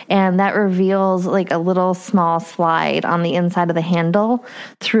goblet, and that reveals like a little small slide on the inside of the handle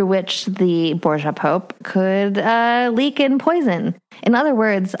through which the Borgia Pope could leak in poison. In other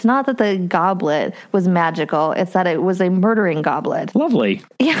words, it's not that the goblet was magical, it's that it was a murdering goblet. Lovely.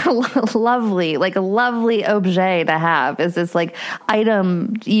 Yeah, lovely. Like a lovely objet to have is this like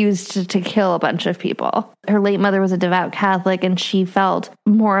item used to kill a bunch of people. Her late mother was a devout Catholic, and she felt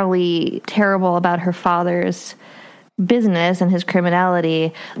morally terrible about her father's business and his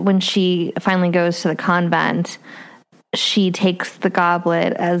criminality. When she finally goes to the convent, she takes the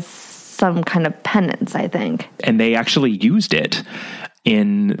goblet as some kind of penance, I think. And they actually used it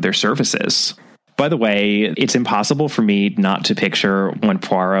in their services. By the way, it's impossible for me not to picture when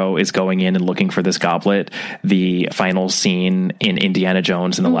Poirot is going in and looking for this goblet, the final scene in Indiana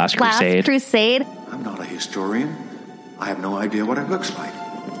Jones and the Last Crusade. I'm not a historian. I have no idea what it looks like.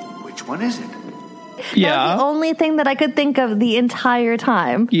 Which one is it? Yeah. That was the only thing that I could think of the entire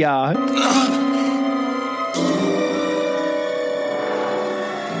time. Yeah.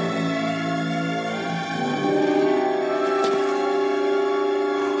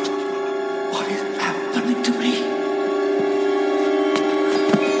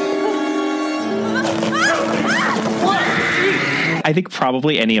 I think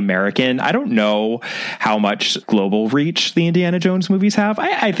probably any American, I don't know how much global reach the Indiana Jones movies have.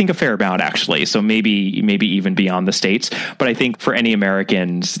 I think a fair amount, actually. So maybe even beyond the States. But I think for any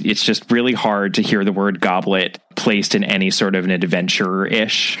Americans, it's just really hard to hear the word goblet placed in any sort of an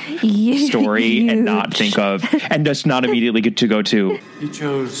adventure-ish story and not think of, and just not immediately get to go to. He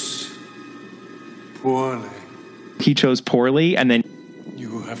chose poorly. He chose poorly, and then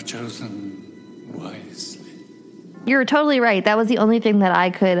You have chosen wisely. You're totally right. That was the only thing that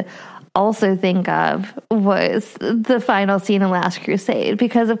I could also think of was the final scene in Last Crusade.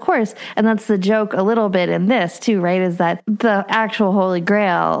 Because, of course, and that's the joke a little bit in this, too, right, is that the actual Holy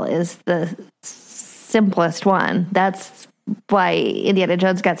Grail is the simplest one. That's why Indiana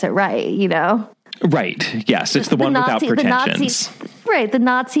Jones gets it right, you know? Right. Yes, it's the one without pretensions. The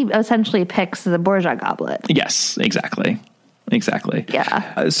Nazi essentially picks the Borgia goblet. Yes, exactly.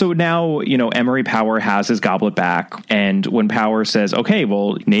 Yeah. So now, Emery Power has his goblet back. And when Power says, okay,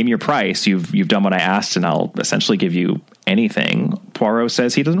 well, name your price. You've done what I asked and I'll essentially give you anything. Poirot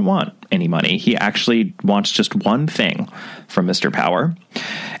says he doesn't want any money. He actually wants just one thing from Mr. Power.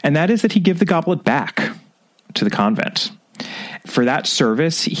 And that is that he give the goblet back to the convent. For that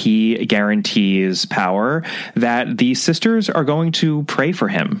service, he guarantees Power that the sisters are going to pray for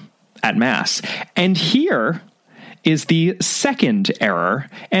him at Mass. And here is the second error,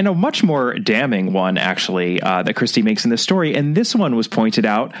 and a much more damning one, actually, that Christie makes in this story. And this one was pointed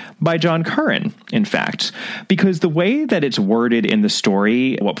out by John Curran, in fact, because the way that it's worded in the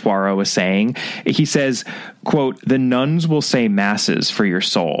story, what Poirot was saying, he says, quote, "The nuns will say masses for your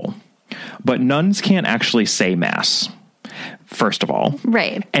soul, but nuns can't actually say mass." First of all.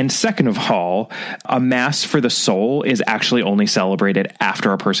 Right. And second of all, a mass for the soul is actually only celebrated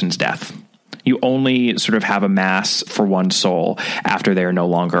after a person's death. You only sort of have a mass for one soul after they're no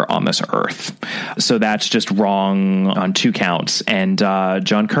longer on this earth. So that's just wrong on two counts. And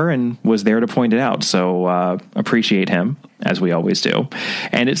John Curran was there to point it out. So appreciate him, as we always do.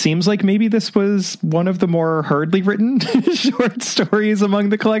 And it seems like maybe this was one of the more hurriedly written short stories among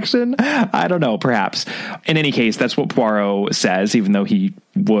the collection. I don't know, perhaps. In any case, that's what Poirot says, even though he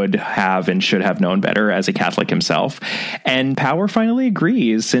would have and should have known better as a Catholic himself. And Power finally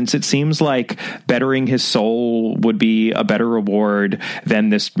agrees, since it seems like bettering his soul would be a better reward than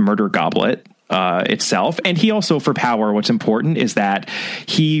this murder goblet itself. And he also, for Power, what's important is that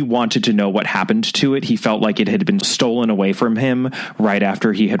he wanted to know what happened to it. He felt like it had been stolen away from him right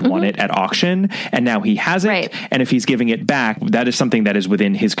after he had won it at auction. And now he has it. Right. And if he's giving it back, that is something that is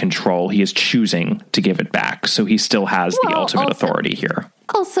within his control. He is choosing to give it back. So he still has the ultimate authority here.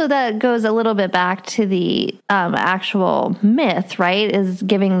 Also, that goes a little bit back to the actual myth, right? Is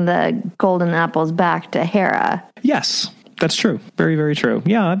giving the golden apples back to Hera. Yes. That's true. Very, very true.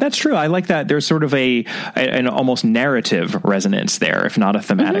 Yeah, that's true. I like that. There's sort of an almost narrative resonance there, if not a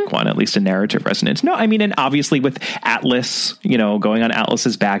thematic one, at least a narrative resonance. No, I mean, and obviously with Atlas, going on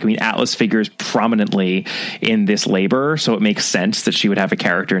Atlas's back, I mean, Atlas figures prominently in this labor, so it makes sense that she would have a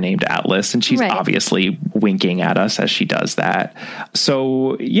character named Atlas, and she's obviously winking at us as she does that.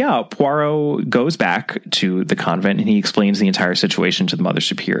 So, yeah, Poirot goes back to the convent and he explains the entire situation to the Mother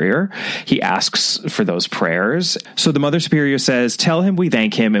Superior. He asks for those prayers. So the Mother Superior says, "Tell him we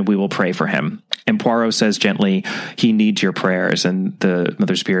thank him and we will pray for him." And Poirot says gently, "He needs your prayers." And the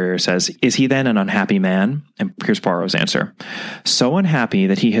Mother Superior says, "Is he then an unhappy man?" And here's Poirot's answer. "So unhappy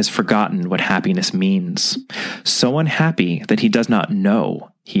that he has forgotten what happiness means. So unhappy that he does not know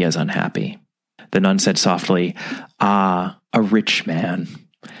he is unhappy." The nun said softly, "Ah, a rich man."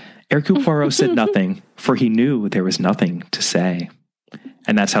 Hercule Poirot said nothing, for he knew there was nothing to say.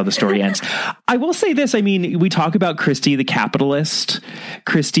 And that's how the story ends. I will say this. I mean, we talk about Christie, the capitalist,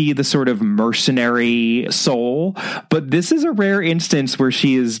 Christie, the sort of mercenary soul, but this is a rare instance where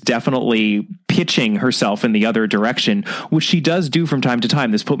she is definitely pitching herself in the other direction, which she does do from time to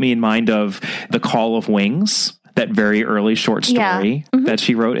time. This put me in mind of The Call of Wings, that very early short story that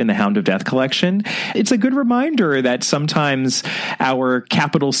she wrote in the Hound of Death collection. It's a good reminder that sometimes our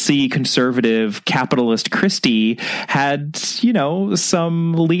capital C conservative capitalist Christie had,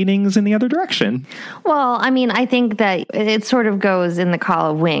 some leanings in the other direction. Well, I mean, I think that it sort of goes in the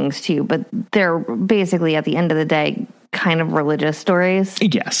Call of Wings too, but they're basically at the end of the day kind of religious stories.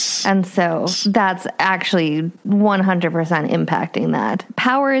 Yes. And so that's actually 100% impacting that.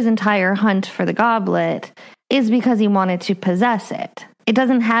 Power's entire hunt for the goblet is because he wanted to possess it. It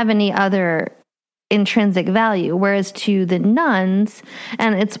doesn't have any other intrinsic value, whereas to the nuns,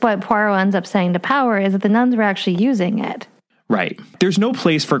 and it's what Poirot ends up saying to Power, is that the nuns were actually using it. Right. There's no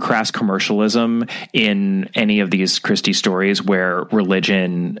place for crass commercialism in any of these Christie stories where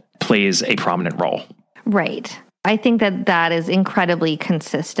religion plays a prominent role. Right. I think that is incredibly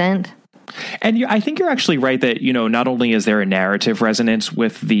consistent. And I think you're actually right that, not only is there a narrative resonance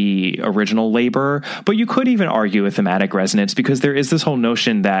with the original Labor, but you could even argue a thematic resonance, because there is this whole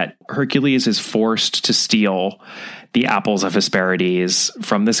notion that Hercules is forced to steal the apples of Hesperides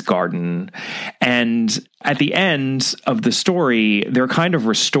from this garden. And at the end of the story, they're kind of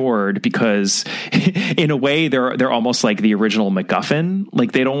restored because in a way they're almost like the original MacGuffin.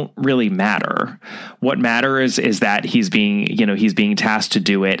 Like, they don't really matter. What matters is that he's being tasked to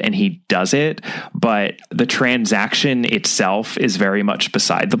do it and he does it. But the transaction itself is very much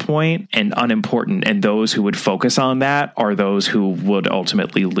beside the point and unimportant. And those who would focus on that are those who would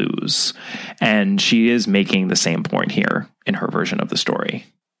ultimately lose. And she is making the same point here in her version of the story.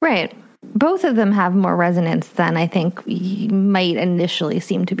 Right. Both of them have more resonance than I think might initially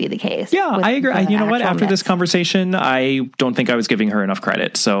seem to be the case. Yeah, I agree. You know what? After this conversation, I don't think I was giving her enough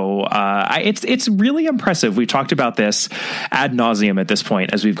credit. So it's really impressive. We talked about this ad nauseum at this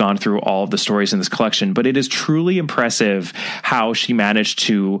point as we've gone through all of the stories in this collection, but it is truly impressive how she managed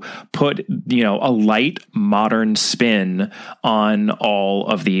to put, a light modern spin on all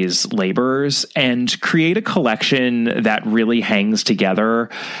of these labors and create a collection that really hangs together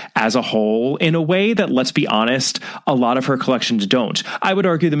as a whole in a way that, let's be honest, a lot of her collections don't. I would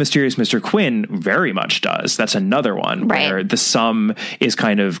argue The Mysterious Mr. Quinn very much does. That's another one where the sum is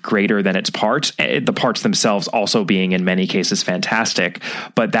kind of greater than its parts, the parts themselves also being in many cases fantastic,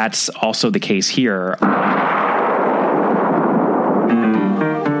 but that's also the case here.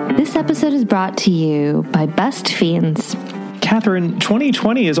 This episode is brought to you by Best Fiends. Catherine,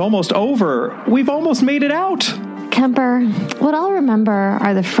 2020 is almost over. We've almost made it out. Kemper, what I'll remember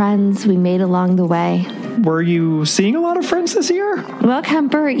are the friends we made along the way. Were you seeing a lot of friends this year? Well,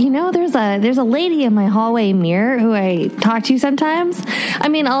 Kemper, there's a lady in my hallway mirror who I talk to sometimes. I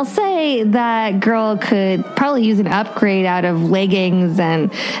mean, I'll say that girl could probably use an upgrade out of leggings,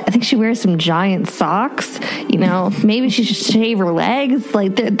 and I think she wears some giant socks. Maybe she should shave her legs.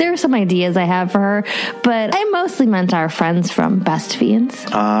 Like, there are some ideas I have for her, but I mostly meant our friends from Best Fiends.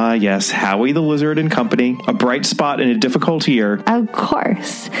 Ah, yes, Howie the Lizard and company. A bright spot in a difficult year. Of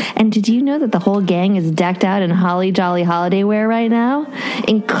course. And did you know that the whole gang is decked out in holly jolly holiday wear right now,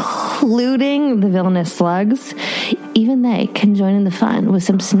 including the villainous slugs? Even they can join in the fun with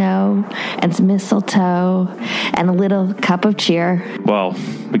some snow and some mistletoe and a little cup of cheer. Well,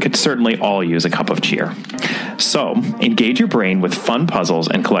 we could certainly all use a cup of cheer. So, engage your brain with fun puzzles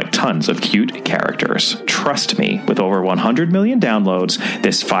and collect tons of cute characters. Trust me, with over 100 million downloads,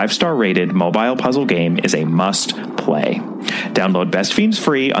 this 5-star rated mobile puzzle game is a must play. Download Best Fiends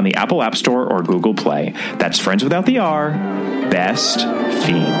free on the Apple App Store or Google Play. That's friends without the R. Best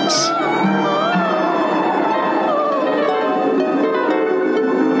Fiends.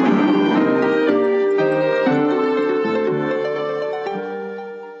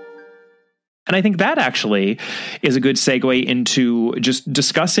 And I think that actually is a good segue into just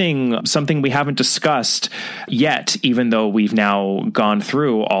discussing something we haven't discussed yet, even though we've now gone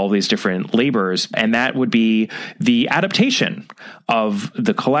through all these different labors. And that would be the adaptation of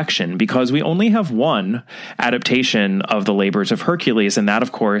the collection, because we only have one adaptation of the Labours of Hercules. And that,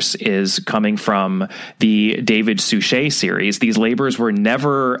 of course, is coming from the David Suchet series. These labors were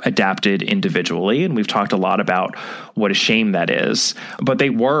never adapted individually. And we've talked a lot about what a shame that is, but they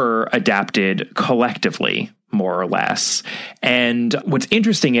were adapted collectively, more or less. And what's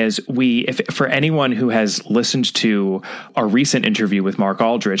interesting is for anyone who has listened to our recent interview with Mark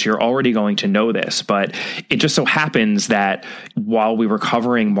Aldrich, you're already going to know this, but it just so happens that while we were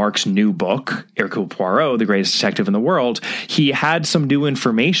covering Mark's new book, Hercule Poirot, the greatest detective in the world, he had some new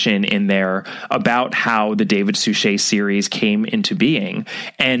information in there about how the David Suchet series came into being.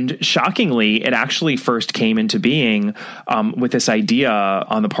 And shockingly, it actually first came into being with this idea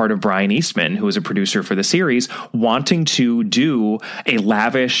on the part of Brian Eastman, who was a producer for the series, series wanting to do a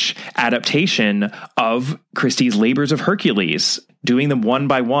lavish adaptation of Christie's Labours of Hercules, doing them one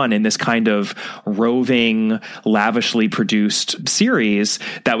by one in this kind of roving, lavishly produced series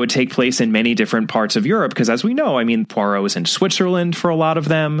that would take place in many different parts of Europe. Because as we know, I mean, Poirot is in Switzerland for a lot of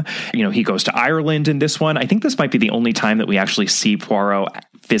them. You know, he goes to Ireland in this one. I think this might be the only time that we actually see Poirot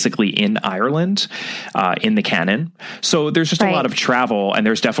physically in Ireland in the canon. So there's just a lot of travel, and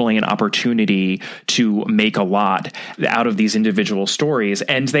there's definitely an opportunity to make a lot out of these individual stories.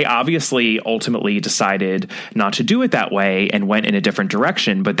 And they obviously ultimately decided not to do it that way and went in a different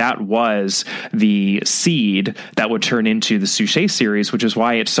direction. But that was the seed that would turn into the Suchet series, which is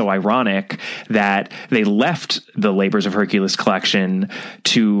why it's so ironic that they left the Labours of Hercules collection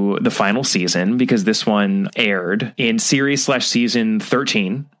to the final season, because this one aired in series/season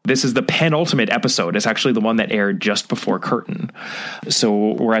 13. This is the penultimate episode. It's actually the one that aired just before curtain.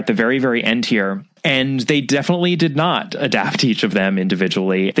 So we're at the very, very end here. And they definitely did not adapt each of them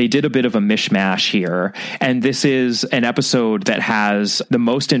individually. They did a bit of a mishmash here. And this is an episode that has the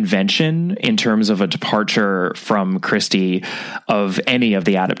most invention in terms of a departure from Christie of any of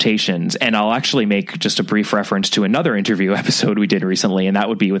the adaptations. And I'll actually make just a brief reference to another interview episode we did recently, and that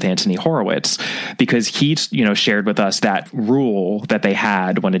would be with Anthony Horowitz, because he, shared with us that rule that they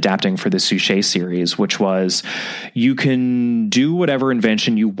had when adapting for the Suchet series, which was you can do whatever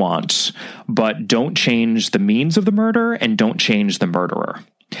invention you want, but don't change the means of the murder and don't change the murderer.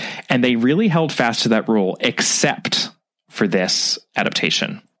 And they really held fast to that rule, except for this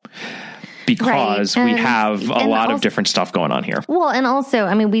adaptation, because we have a lot of different stuff going on here. Well, and also,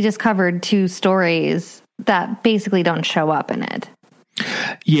 I mean, we just covered 2 stories that basically don't show up in it.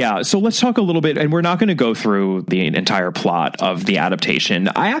 Yeah, so let's talk a little bit, and we're not going to go through the entire plot of the adaptation.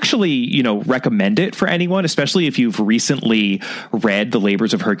 I actually, recommend it for anyone, especially if you've recently read The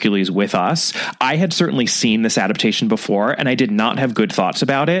Labours of Hercules with us. I had certainly seen this adaptation before, and I did not have good thoughts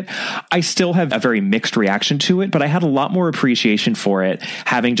about it. I still have a very mixed reaction to it, but I had a lot more appreciation for it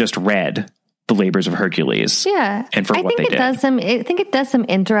having just read The Labours of Hercules. Yeah. And for what they did. I think it does some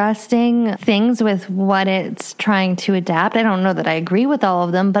interesting things with what it's trying to adapt. I don't know that I agree with all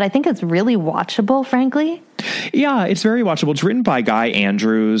of them, but I think it's really watchable, frankly. Yeah, it's very watchable. It's written by Guy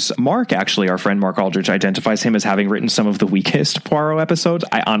Andrews. Mark, actually, our friend Mark Aldrich, identifies him as having written some of the weakest Poirot episodes.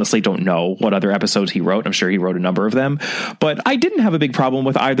 I honestly don't know what other episodes he wrote. I'm sure he wrote a number of them. But I didn't have a big problem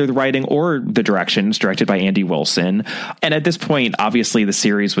with either the writing or the directions, directed by Andy Wilson. And at this point, obviously, the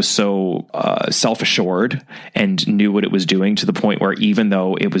series was so self-assured and knew what it was doing, to the point where even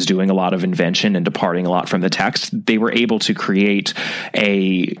though it was doing a lot of invention and departing a lot from the text, they were able to create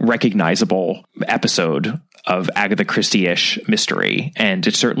a recognizable episode of Agatha Christie-ish mystery. And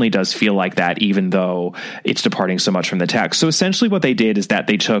it certainly does feel like that, even though it's departing so much from the text. So essentially what they did is that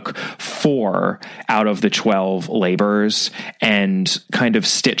they took 4 out of the 12 labors and kind of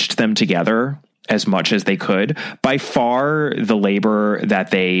stitched them together as much as they could. By far, the labor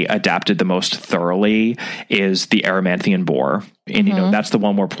that they adapted the most thoroughly is the Erymanthian boar. And, that's the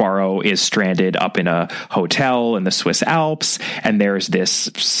one where Poirot is stranded up in a hotel in the Swiss Alps. And there's this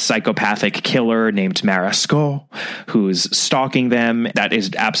psychopathic killer named Marasco who's stalking them. That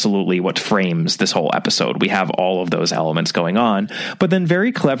is absolutely what frames this whole episode. We have all of those elements going on. But then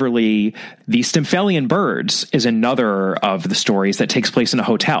very cleverly, the Stymphalian birds is another of the stories that takes place in a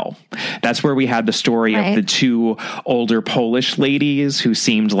hotel. That's where we had the story of the 2 older Polish ladies who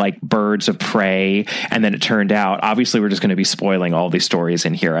seemed like birds of prey. And then it turned out, obviously, we're just going to be spoiling all these stories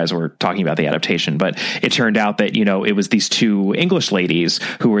in here as we're talking about the adaptation, but it turned out that, it was these 2 English ladies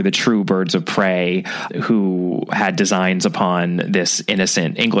who were the true birds of prey who had designs upon this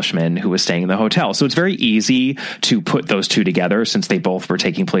innocent Englishman who was staying in the hotel. So it's very easy to put those 2 together since they both were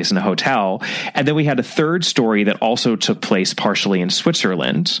taking place in a hotel. And then we had a third story that also took place partially in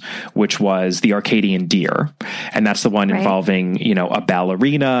Switzerland, which was the Arcadian Deer. And that's the one involving, a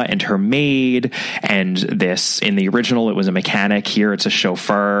ballerina and her maid. And this, in the original, it was a mechanic. Here it's a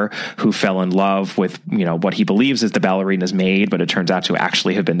chauffeur who fell in love with, what he believes is the ballerina's maid, but it turns out to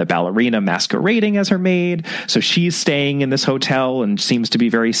actually have been the ballerina masquerading as her maid. So she's staying in this hotel and seems to be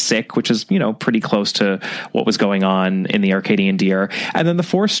very sick, which is, pretty close to what was going on in the Arcadian Deer. And then the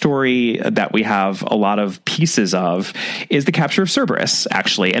 4th story that we have a lot of pieces of is the capture of Cerberus,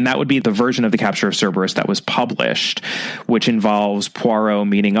 actually. And that would be the version of the capture of Cerberus that was published, which involves Poirot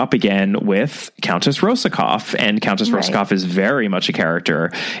meeting up again with Countess Rosikoff. And Countess Rosikoff is very much a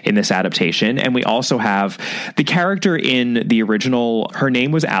character in this adaptation. And we also have the character in the original. Her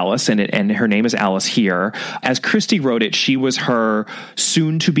name was Alice, and her name is Alice here. As Christie wrote it, she was her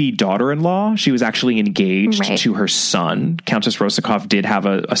soon-to-be daughter-in-law. She was actually engaged to her son. Countess Rosikoff did have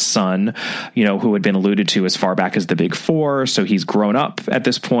a son, who had been alluded to as far back as the Big Four. So he's grown up at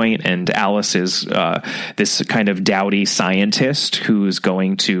this point, and Alice is this kind of dowdy scientist who's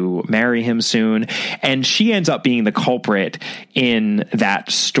going to marry him soon. And she ends up being the culprit in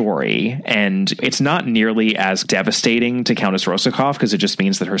that story. And it's not nearly as devastating to Countess Rosikoff because it just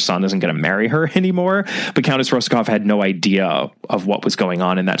means that her son isn't going to marry her anymore. But Countess Rosikoff had no idea of what was going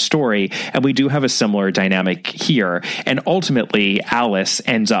on in that story. And we do have a similar dynamic here. And ultimately, Alice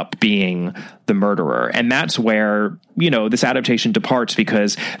ends up being the murderer. And that's where, this adaptation departs,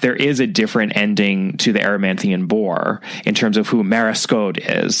 because there is a different ending to the Erymanthian Boar in terms of who Marescode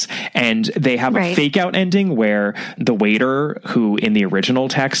is. And they have a fake out ending where the waiter, who in the original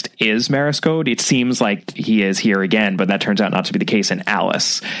text is Marescode, it seems like he is here again, but that turns out not to be the case, and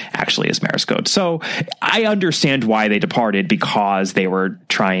Alice actually is Marescode. So I understand why they departed, because they were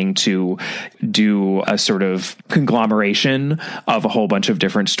trying to do a sort of conglomeration of a whole bunch of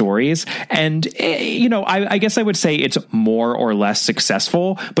different stories. And, I guess I would say it's more or less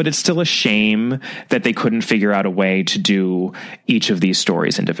successful, but it's still a shame that they couldn't figure out a way to do each of these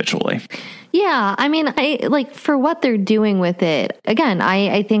stories individually. Yeah, I mean, for what they're doing with it, again,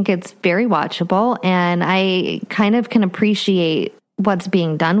 I think it's very watchable, and I kind of can appreciate what's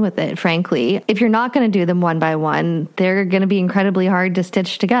being done with it, frankly. If you're not going to do them one by one, they're going to be incredibly hard to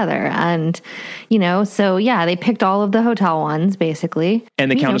stitch together. And, so yeah, they picked all of the hotel ones, basically. And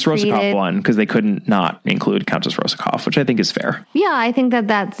the Countess Rosikoff one, because they couldn't not include Countess Rosikoff, which I think is fair. Yeah, I think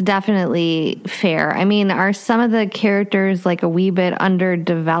that's definitely fair. I mean, are some of the characters a wee bit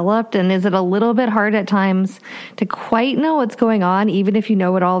underdeveloped? And is it a little bit hard at times to quite know what's going on, even if you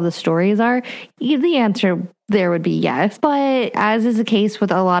know what all the stories are? The answer there would be yes. But as is the case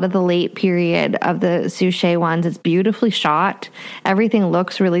with a lot of the late period of the Suchet ones, it's beautifully shot. Everything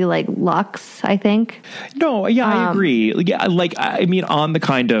looks really like luxe, I think. No, yeah, I agree. Yeah, on the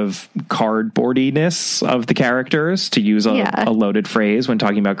kind of cardboardiness of the characters, to use a loaded phrase when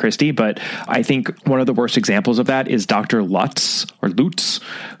talking about Christie. But I think one of the worst examples of that is Dr. Lutz,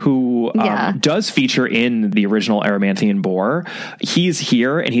 who does feature in the original Erymanthian Boar. He's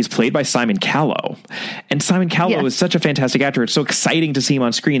here, and he's played by Simon Callow. And Simon Callow is such a fantastic actor. It's so exciting to see him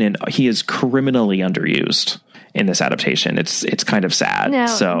on screen, and he is criminally underused in this adaptation. It's kind of sad. He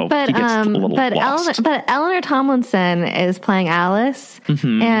gets a little lost. But Eleanor Tomlinson is playing Alice,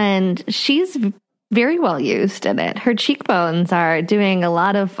 and she's very well used in it. Her cheekbones are doing a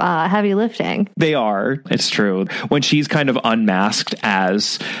lot of heavy lifting. They are. It's true. When she's kind of unmasked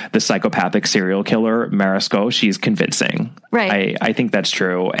as the psychopathic serial killer Marescode, she's convincing. Right. I think that's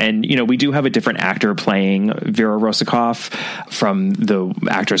true. And, we do have a different actor playing Vera Rosikoff from the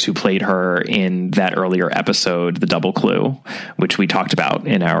actress who played her in that earlier episode, The Double Clue, which we talked about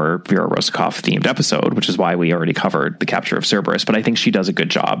in our Vera Rosikoff themed episode, which is why we already covered The Capture of Cerberus. But I think she does a good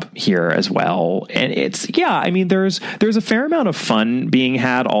job here as well. And there's a fair amount of fun being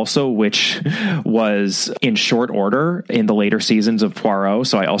had also, which was in short order in the later seasons of Poirot.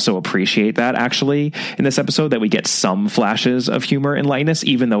 So I also appreciate that actually in this episode, that we get some flashes of humor and lightness,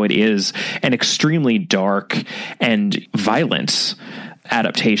 even though it is an extremely dark and violent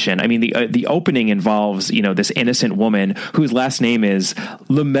adaptation. I mean, the opening involves, this innocent woman whose last name is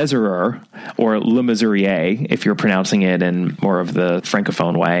Le Mesurier, or Le Mesurier, if you're pronouncing it in more of the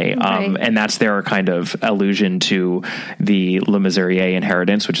Francophone way. And that's their kind of allusion to the Le Mesurier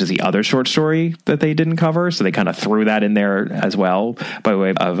inheritance, which is the other short story that they didn't cover. So they kind of threw that in there as well by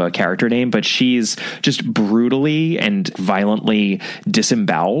way of a character name. But she's just brutally and violently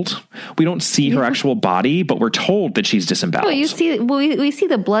disemboweled. We don't see her actual body, but we're told that she's disemboweled. We see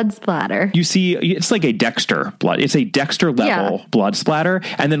the blood splatter. You see, it's like a Dexter blood. It's a Dexter level blood splatter.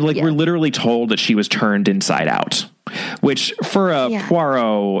 And then we're literally told that she was turned inside out, which for a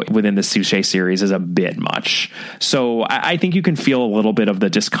Poirot within the Suchet series is a bit much. So I think you can feel a little bit of the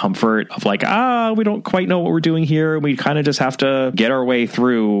discomfort of we don't quite know what we're doing here. We kind of just have to get our way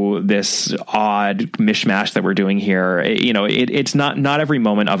through this odd mishmash that we're doing here. It's not every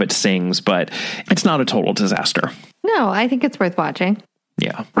moment of it sings, but it's not a total disaster. No, I think it's worth watching.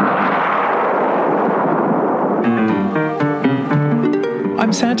 Yeah.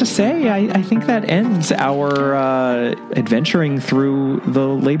 I'm sad to say, I think that ends our adventuring through the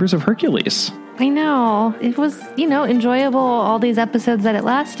Labours of Hercules. I know. It was, enjoyable all these episodes that it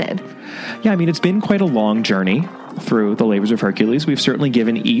lasted. Yeah, I mean, it's been quite a long journey. through the Labours of Hercules. We've certainly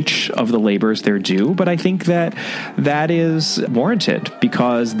given each of the labors their due, but I think that is warranted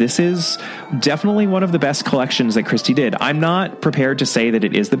because this is definitely one of the best collections that Christie did. I'm not prepared to say that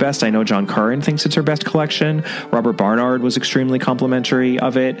it is the best. I know John Curran thinks it's her best collection. Robert Barnard was extremely complimentary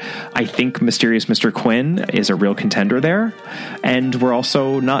of it. I think Mysterious Mr. Quinn is a real contender there. And we're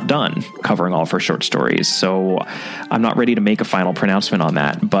also not done covering all of her short stories. So I'm not ready to make a final pronouncement on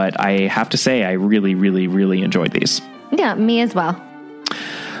that. But I have to say, I really, really, really enjoyed these. Yeah, me as well.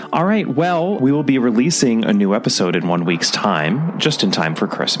 All right, well, we will be releasing a new episode in 1 week's time, just in time for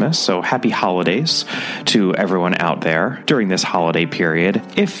Christmas. So happy holidays to everyone out there during this holiday period.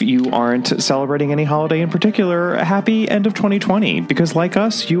 If you aren't celebrating any holiday in particular, a happy end of 2020, because like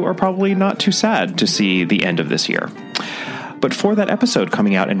us, you are probably not too sad to see the end of this year. But for that episode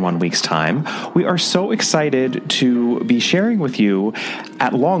coming out in 1 week's time, we are so excited to be sharing with you,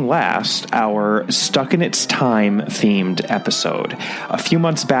 at long last, our Stuck in Its Time themed episode. A few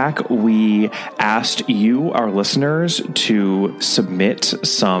months back, we asked you, our listeners, to submit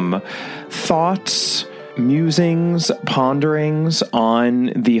some thoughts, musings, ponderings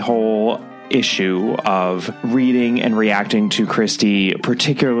on the whole issue of reading and reacting to Christie,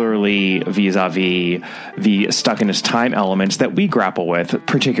 particularly vis-a-vis the stuck in his time elements that we grapple with,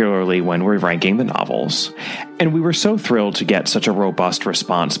 particularly when we're ranking the novels. And we were so thrilled to get such a robust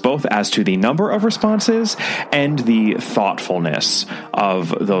response, both as to the number of responses and the thoughtfulness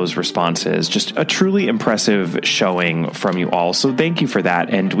of those responses. Just a truly impressive showing from you all. So thank you for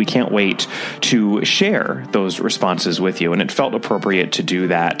that. And we can't wait to share those responses with you. And it felt appropriate to do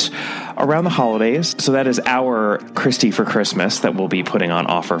that around the holidays. So that is our Christie for Christmas that we'll be putting on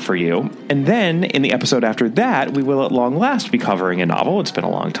offer for you. And then in the episode after that, we will at long last be covering a novel. It's been a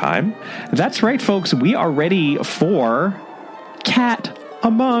long time. That's right, folks. We are ready for Cat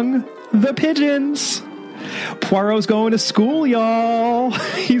Among the Pigeons. Poirot's going to school, y'all.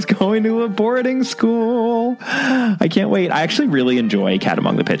 He's going to a boarding school. I can't wait. I actually really enjoy Cat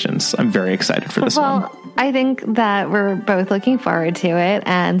Among the Pigeons. I'm very excited for this one. I think that we're both looking forward to it.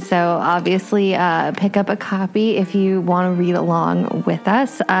 And so obviously pick up a copy if you want to read along with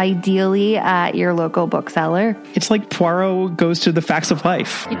us, ideally at your local bookseller. It's like Poirot goes to the facts of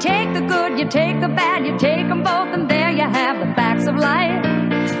life. You take the good, you take the bad, you take them both, and there you have the facts of life.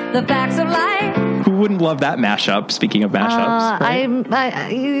 The facts of life. Who wouldn't love that mashup? Speaking of mashups, right?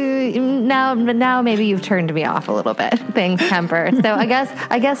 Now maybe you've turned me off a little bit. Things temper. So I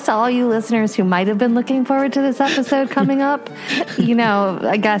guess to all you listeners who might have been looking forward to this episode coming up,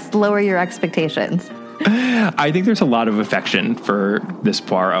 I guess lower your expectations. I think there's a lot of affection for this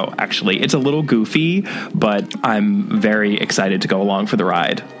Poirot, actually. It's a little goofy, but I'm very excited to go along for the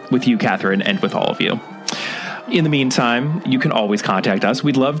ride with you, Catherine, and with all of you. In the meantime, you can always contact us.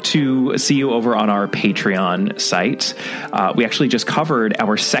 We'd love to see you over on our Patreon site. We actually just covered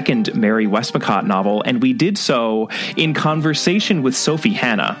our second Mary Westmacott novel, and we did so in conversation with Sophie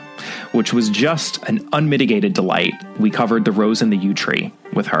Hannah, which was just an unmitigated delight. We covered The Rose and the Yew Tree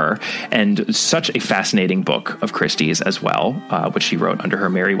with her, and such a fascinating book of Christie's as well, which she wrote under her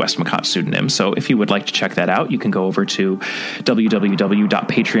Mary Westmacott pseudonym. So if you would like to check that out, you can go over to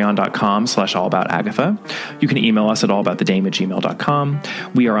www.patreon.com/allaboutagatha. You can email us at allaboutthedame@gmail.com.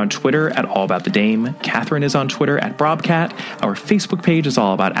 We are on Twitter at allaboutthedame. Catherine is on Twitter at Brobcat. Our Facebook page is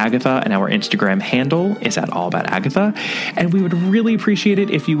All About Agatha, and our Instagram handle is at All About Agatha. And we would really appreciate it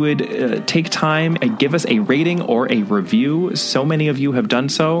if you would take time and give us a rating or a review. So many of you have done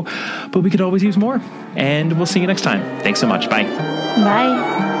so, but we could always use more. And we'll see you next time. Thanks so much. Bye.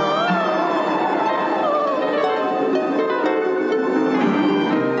 Bye.